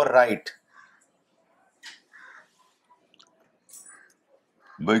wrong or right?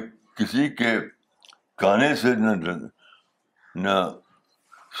 بھائی کسی کے کہنے سے نہ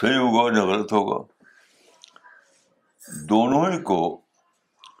صحیح ہوگا نہ غلط ہوگا، دونوں ہی کو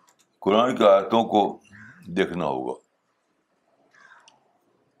قرآن کی آیتوں کو دیکھنا ہوگا.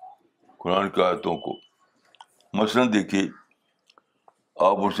 قرآن کی آیتوں کو مثلاً دیکھیے،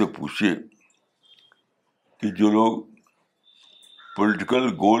 آپ ان سے پوچھیے کہ جو لوگ پولیٹیکل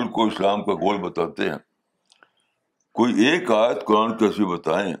گول کو اسلام کا گول بتاتے ہیں، کوئی ایک آیت قرآن کی ایسی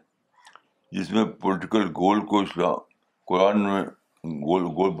بتائیں جس میں پولیٹیکل گول کو اسلام قرآن میں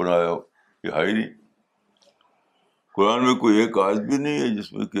گول بنایا ہو. یہ ہے ہی نہیں. قرآن میں کوئی ایک آیت بھی نہیں ہے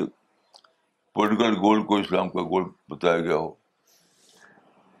جس میں کہ پولیٹیکل گول کو اسلام کا گول بتایا گیا ہو.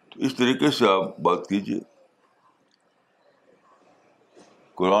 تو اس طریقے سے آپ بات کیجیے،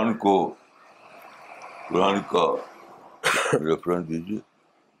 قرآن کا ریفرنس دیجیے،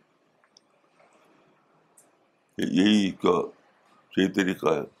 یہی اس کا صحیح طریقہ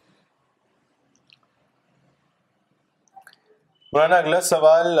ہے. مولانا اگلا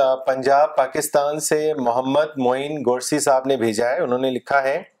سوال پنجاب پاکستان سے محمد معین گورسی صاحب نے بھیجا ہے. انہوں نے لکھا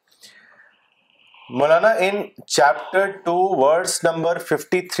ہے مولانا in chapter 2 verse number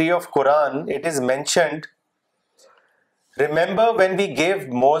 53 of Quran it is mentioned, remember when we gave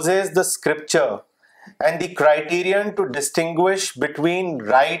Moses the scripture and the criterion to distinguish between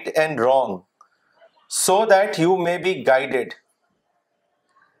right and wrong so that you may be guided.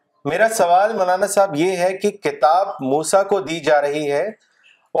 میرا سوال مولانا صاحب یہ ہے کہ کتاب موسیٰ کو دی جا رہی ہے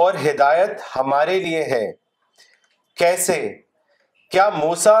اور ہدایت ہمارے لیے ہے، کیسے؟ کیا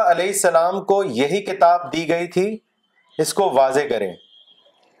موسیٰ علیہ السلام کو یہی کتاب دی گئی تھی؟ اس کو واضح کریں.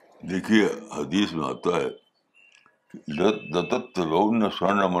 دیکھیے حدیث میں آتا ہے لَتَتَّبَعُنَّ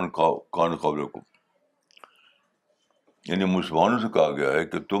سَنَنَ مَنْ كَانَ قَبْلَكُمْ، یعنی مسلمانوں سے کہا گیا ہے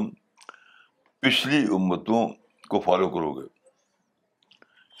کہ تم پچھلی امتوں کو فالو کرو گے.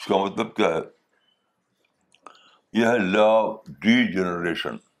 اس کا مطلب کیا ہے؟ یہ ہے لا آف ڈی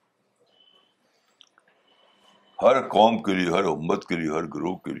جنریشن. ہر قوم کے لیے، ہر امت کے لیے، ہر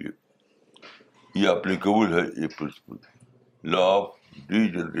گروہ کے لیے یہ اپلیکیبل ہے یہ principal, law of D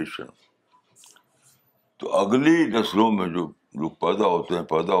generation. تو اگلی نسلوں میں جو لوگ پیدا ہوتے ہیں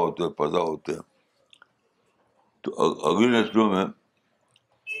تو اگلی نسلوں میں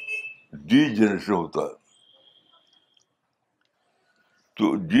ڈی جنریشن ہوتا ہے.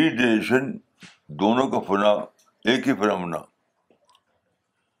 تو ڈی جنریشن دونوں کا فنا ایک ہی فنامنا،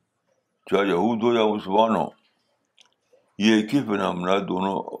 چاہے یہود ہو یا مسلمان ہو، یہ ایک ہی فنامنا،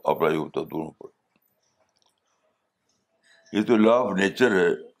 دونوں اپلائی ہوتا ہے دونوں پر. یہ تو لا آف نیچر ہے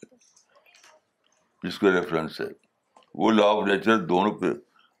جس کا ریفرنس ہے، وہ لا آف نیچر دونوں پہ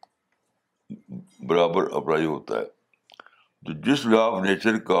برابر اپلائی ہوتا ہے. تو جس لا آف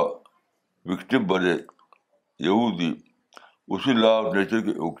نیچر کا وکٹم بنے یہودی، اسی لا آف نیچر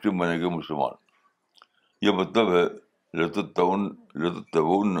کے وکٹم بنے گے مسلمان. یہ مطلب ہے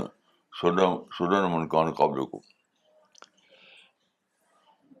لَتَتَّبَعُنَّ سُنَنَ مَنْ كَانَ قَبْلَكُمْ.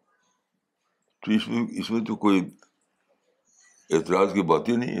 تو اس میں تو کوئی اعتراض کی بات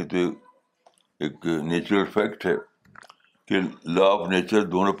ہی نہیں ہے. تو ایک نیچرل فیکٹ ہے کہ لا آف نیچر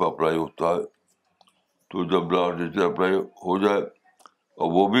دونوں پہ اپلائی ہوتا ہے. تو جب لا آف نیچر اپلائی ہو جائے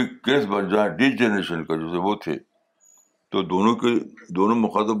اور وہ بھی کیس بن جائے ڈی جنریشن کا جیسے وہ تھے, تو دونوں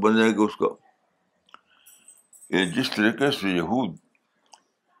مخاطب بن جائیں گے اس کا. جس طریقے سے یہود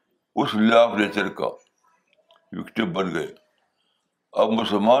اس لا آف نیچر کا وکٹم بن گئے, اب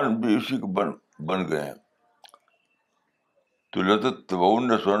مسلمان بھی اسی کو بن گئے ہیں. تو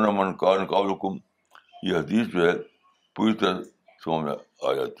لَتَتَّبَعُنَّ سُنَنَ مَنْ كَانَ قَبْلَكُمْ, یہ حدیث جو ہے پوری طرح سمجھ میں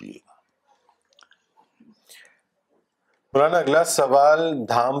آ جاتی ہے. مولانا اگلا سوال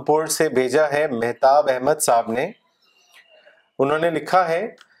دھامپور سے بھیجا ہے مہتاب احمد صاحب نے. انہوں نے لکھا ہے,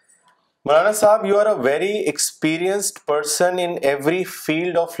 مولانا صاحب, you are a very experienced person in every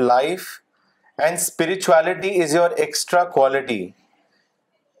field of life and اسپرچوالٹی is your extra quality.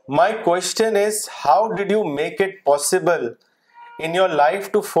 My question is, how did you make it possible in your life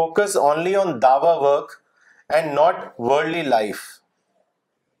to focus only on dawa work and not worldly life?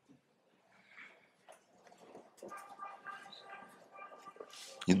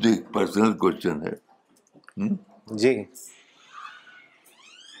 یہ تو ایک personal question ہے. جی.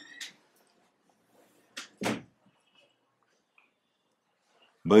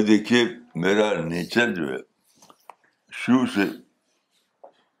 بھائی دیکھیے, میرا nature جو ہے شروع سے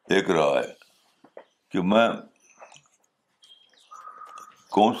ایک رہا ہے کہ میں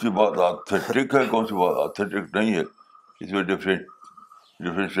کون سی بات آتھینٹک ہے, کون سی بات آتھینٹک نہیں ہے, اس میں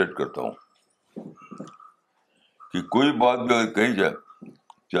ڈفرینشیٹ کرتا ہوں. کہ کوئی بات بھی اگر کہی جائے,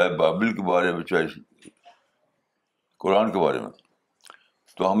 چاہے بائبل کے بارے میں, چاہے قرآن کے بارے میں,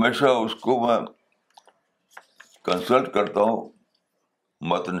 تو ہمیشہ اس کو میں کنسلٹ کرتا ہوں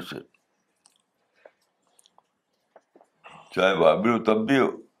متن سے. چاہے بائبل ہو تب بھی,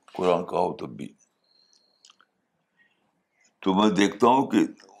 قرآن کا ہو تب بھی. تو میں دیکھتا ہوں کہ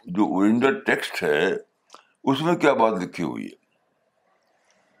جو اوریجنل ٹیکسٹ ہے اس میں کیا بات لکھی ہوئی ہے,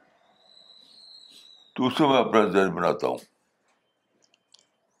 تو اس سے میں اپنا ذہن بناتا ہوں.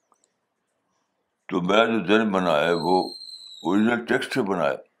 تو میرا جو ذہن بنا ہے وہ اوریجنل ٹیکسٹ سے بنا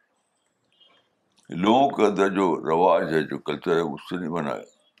ہے, لوگوں کے اندر جو رواج ہے, جو کلچر ہے, اس سے نہیں بنا ہے.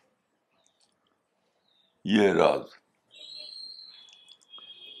 یہ ہے راز.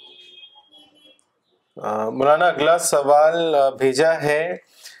 مولانا اگلا سوال بھیجا ہے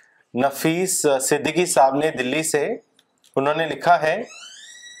نفیس صدیقی صاحب نے دلی سے. انہوں نے لکھا ہے,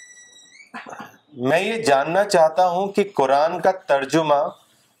 میں یہ جاننا چاہتا ہوں کہ قرآن کا ترجمہ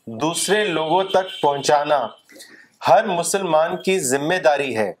دوسرے لوگوں تک پہنچانا ہر مسلمان کی ذمہ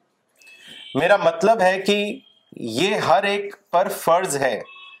داری ہے. میرا مطلب ہے کہ یہ ہر ایک پر فرض ہے.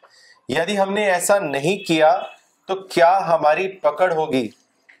 یدی ہم نے ایسا نہیں کیا تو کیا ہماری پکڑ ہوگی؟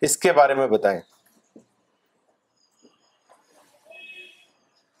 اس کے بارے میں بتائیں.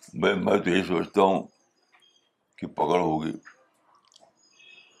 میں تو یہی سوچتا ہوں کہ پکڑ ہوگی.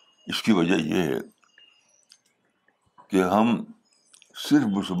 اس کی وجہ یہ ہے کہ ہم صرف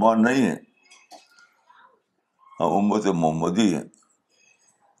مسلمان نہیں ہیں, ہم امت محمدی ہیں.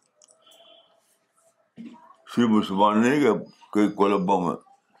 صرف مسلمان نہیں کہ کئی کولمبا میں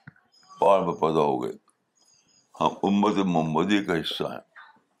پہاڑ میں پیدا ہو گئے, ہم امت محمدی کا حصہ ہیں.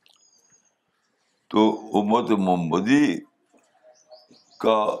 تو امت محمدی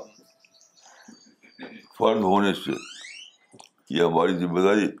کا فرد ہونے سے یہ ہماری ذمہ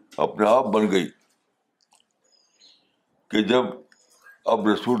داری اپنے آپ بن گئی کہ جب اب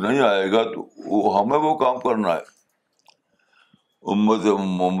رسول نہیں آئے گا تو ہمیں وہ کام کرنا ہے. امت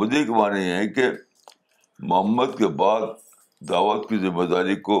محمدی کے معنی یہ ہے کہ محمد کے بعد دعوت کی ذمہ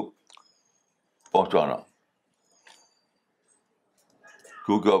داری کو پہنچانا,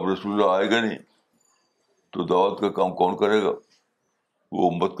 کیونکہ اب رسول اللہ آئے گا نہیں تو دعوت کا کام کون کرے گا؟ وہ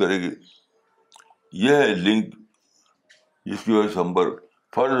امت کرے گی. یہ ہے لنک جس کی وجہ سے ہم پر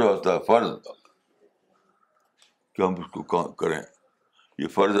فرض ہوتا ہے, فرض کہ ہم اس کو کریں. یہ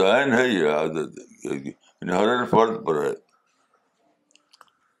فرض عین ہے, یہ عادت یعنی ہر فرض پر ہے,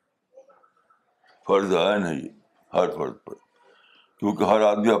 فرض عین ہے یہ ہر فرض پر. کیونکہ ہر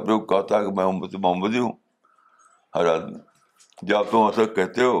آدمی اپنے کو کہتا ہے کہ میں امت محمدی ہوں, ہر آدمی. جب تم ایسا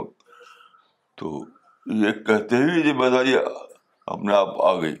کہتے ہو تو یہ کہتے ہی ذمہ داری اپنے آپ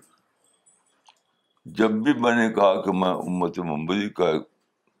آ گئی. جب بھی میں نے کہا کہ میں امت محمدی کا ایک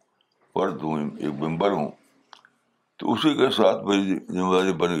فرد ہوں, ایک ممبر ہوں, تو اسی کے ساتھ میری ذمہ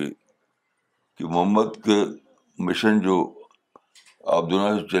داری بن گئی کہ محمد کے مشن جو آپ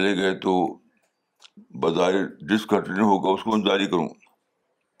دنیا سے چلے گئے تو بظاہر ڈسکنٹینیو ہوگا, اس کو میں جاری کروں.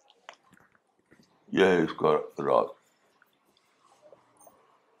 یہ ہے اس کا راز.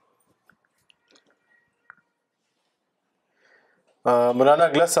 مولانا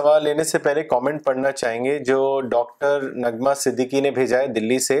اگلا سوال لینے سے پہلے کامنٹ پڑھنا چاہیں گے جو ڈاکٹر نغمہ صدیقی نے بھیجا ہے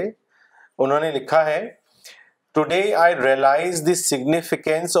دلی سے. انہوں نے لکھا ہے Today I realize the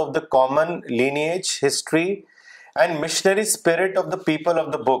significance of the common lineage, history and missionary spirit of the people of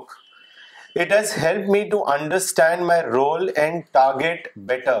the book. It has helped me to understand my role and target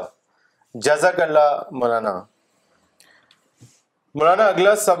better. Jazakallah مولانا. مولانا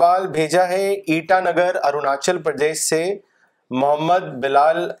اگلا سوال بھیجا ہے ایٹا نگر اروناچل پردیش سے محمد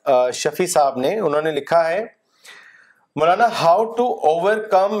بلال شفیع صاحب نے. انہوں نے لکھا ہے مولانا how to over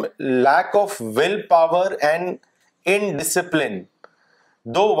come lack of will power and indiscipline.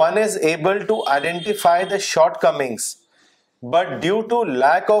 Though one is able to identify the shortcomings, but due to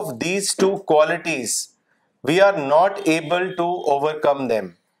lack of these two qualities, we are not able to overcome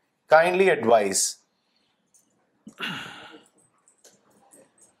them. Kindly advise.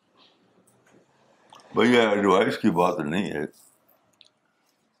 بھیا advice کی بات نہیں ہے,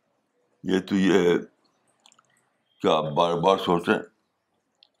 یہ تو یہ ہے کہ آپ بار بار سوچیں,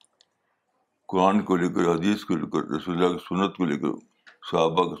 قرآن کو لے کر, حدیث کو لے کر, رسول اللہ کی سنت کو لے کر,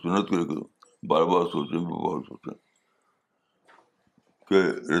 صحابہ کی سنت کو لے کر بار بار سوچیں کہ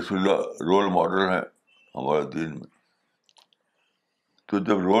رسول اللہ رول ماڈل ہیں ہمارے دین میں. تو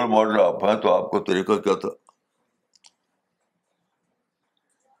جب رول ماڈل آپ ہیں تو آپ کا طریقہ کیا تھا؟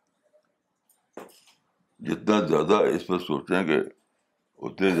 جتنا زیادہ اس پر سوچیں گے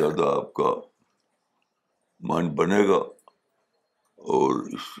اتنے زیادہ آپ کا مائنڈ بنے گا اور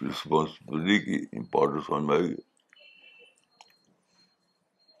اس رسپانسبلٹی کی امپورٹنس سمجھ میں آئے گی.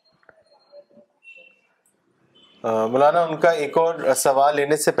 مولانا ان کا ایک اور سوال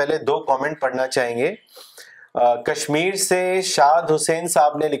لینے سے پہلے دو کامنٹ پڑھنا چاہیں گے. کشمیر سے شاد حسین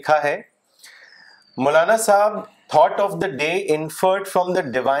صاحب نے لکھا ہے مولانا صاحب thought of the day inferred from the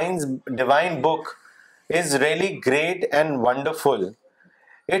divine book is really great and wonderful.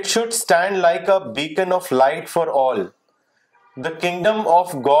 It should stand like a beacon of light for all. The kingdom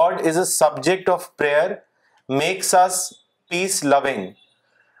of God is a subject of prayer, makes us peace loving.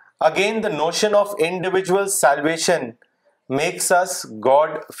 Again, the notion of individual salvation makes us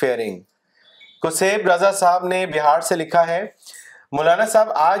God fearing. کسیب رضا صاحب نے بہار سے لکھا ہے مولانا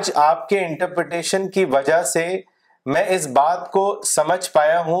صاحب آج آپ کے interpretation کی وجہ سے میں اس بات کو سمجھ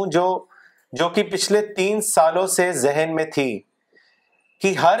پایا ہوں جو کہ پچھلے 3 سالوں سے ذہن میں تھی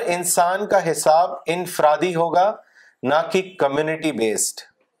کہ ہر انسان کا حساب انفرادی ہوگا نہ کہ کمیونٹی بیسڈ.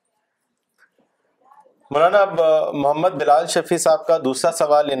 مولانا اب محمد بلال شفیع صاحب کا دوسرا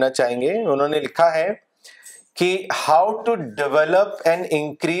سوال لینا چاہیں گے. انہوں نے لکھا ہے کہ how to develop and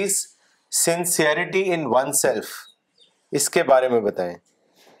increase sincerity in one self, اس کے بارے میں بتائیں.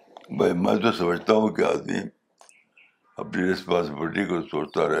 بھائی میں تو سمجھتا ہوں کہ آدمی اپنی رسپانسبلٹی کو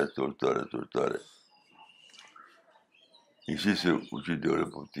سوچتا رہے, اسی سے اونچی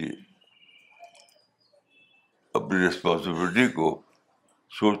ڈیولپ ہوتی ہے. اپنی رسپانسبلٹی کو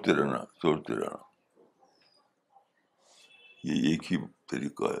سوچتے رہنا یہ ایک ہی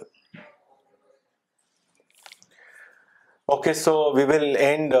طریقہ ہے. Okay, so we will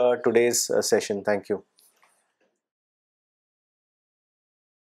end today's session. Thank you.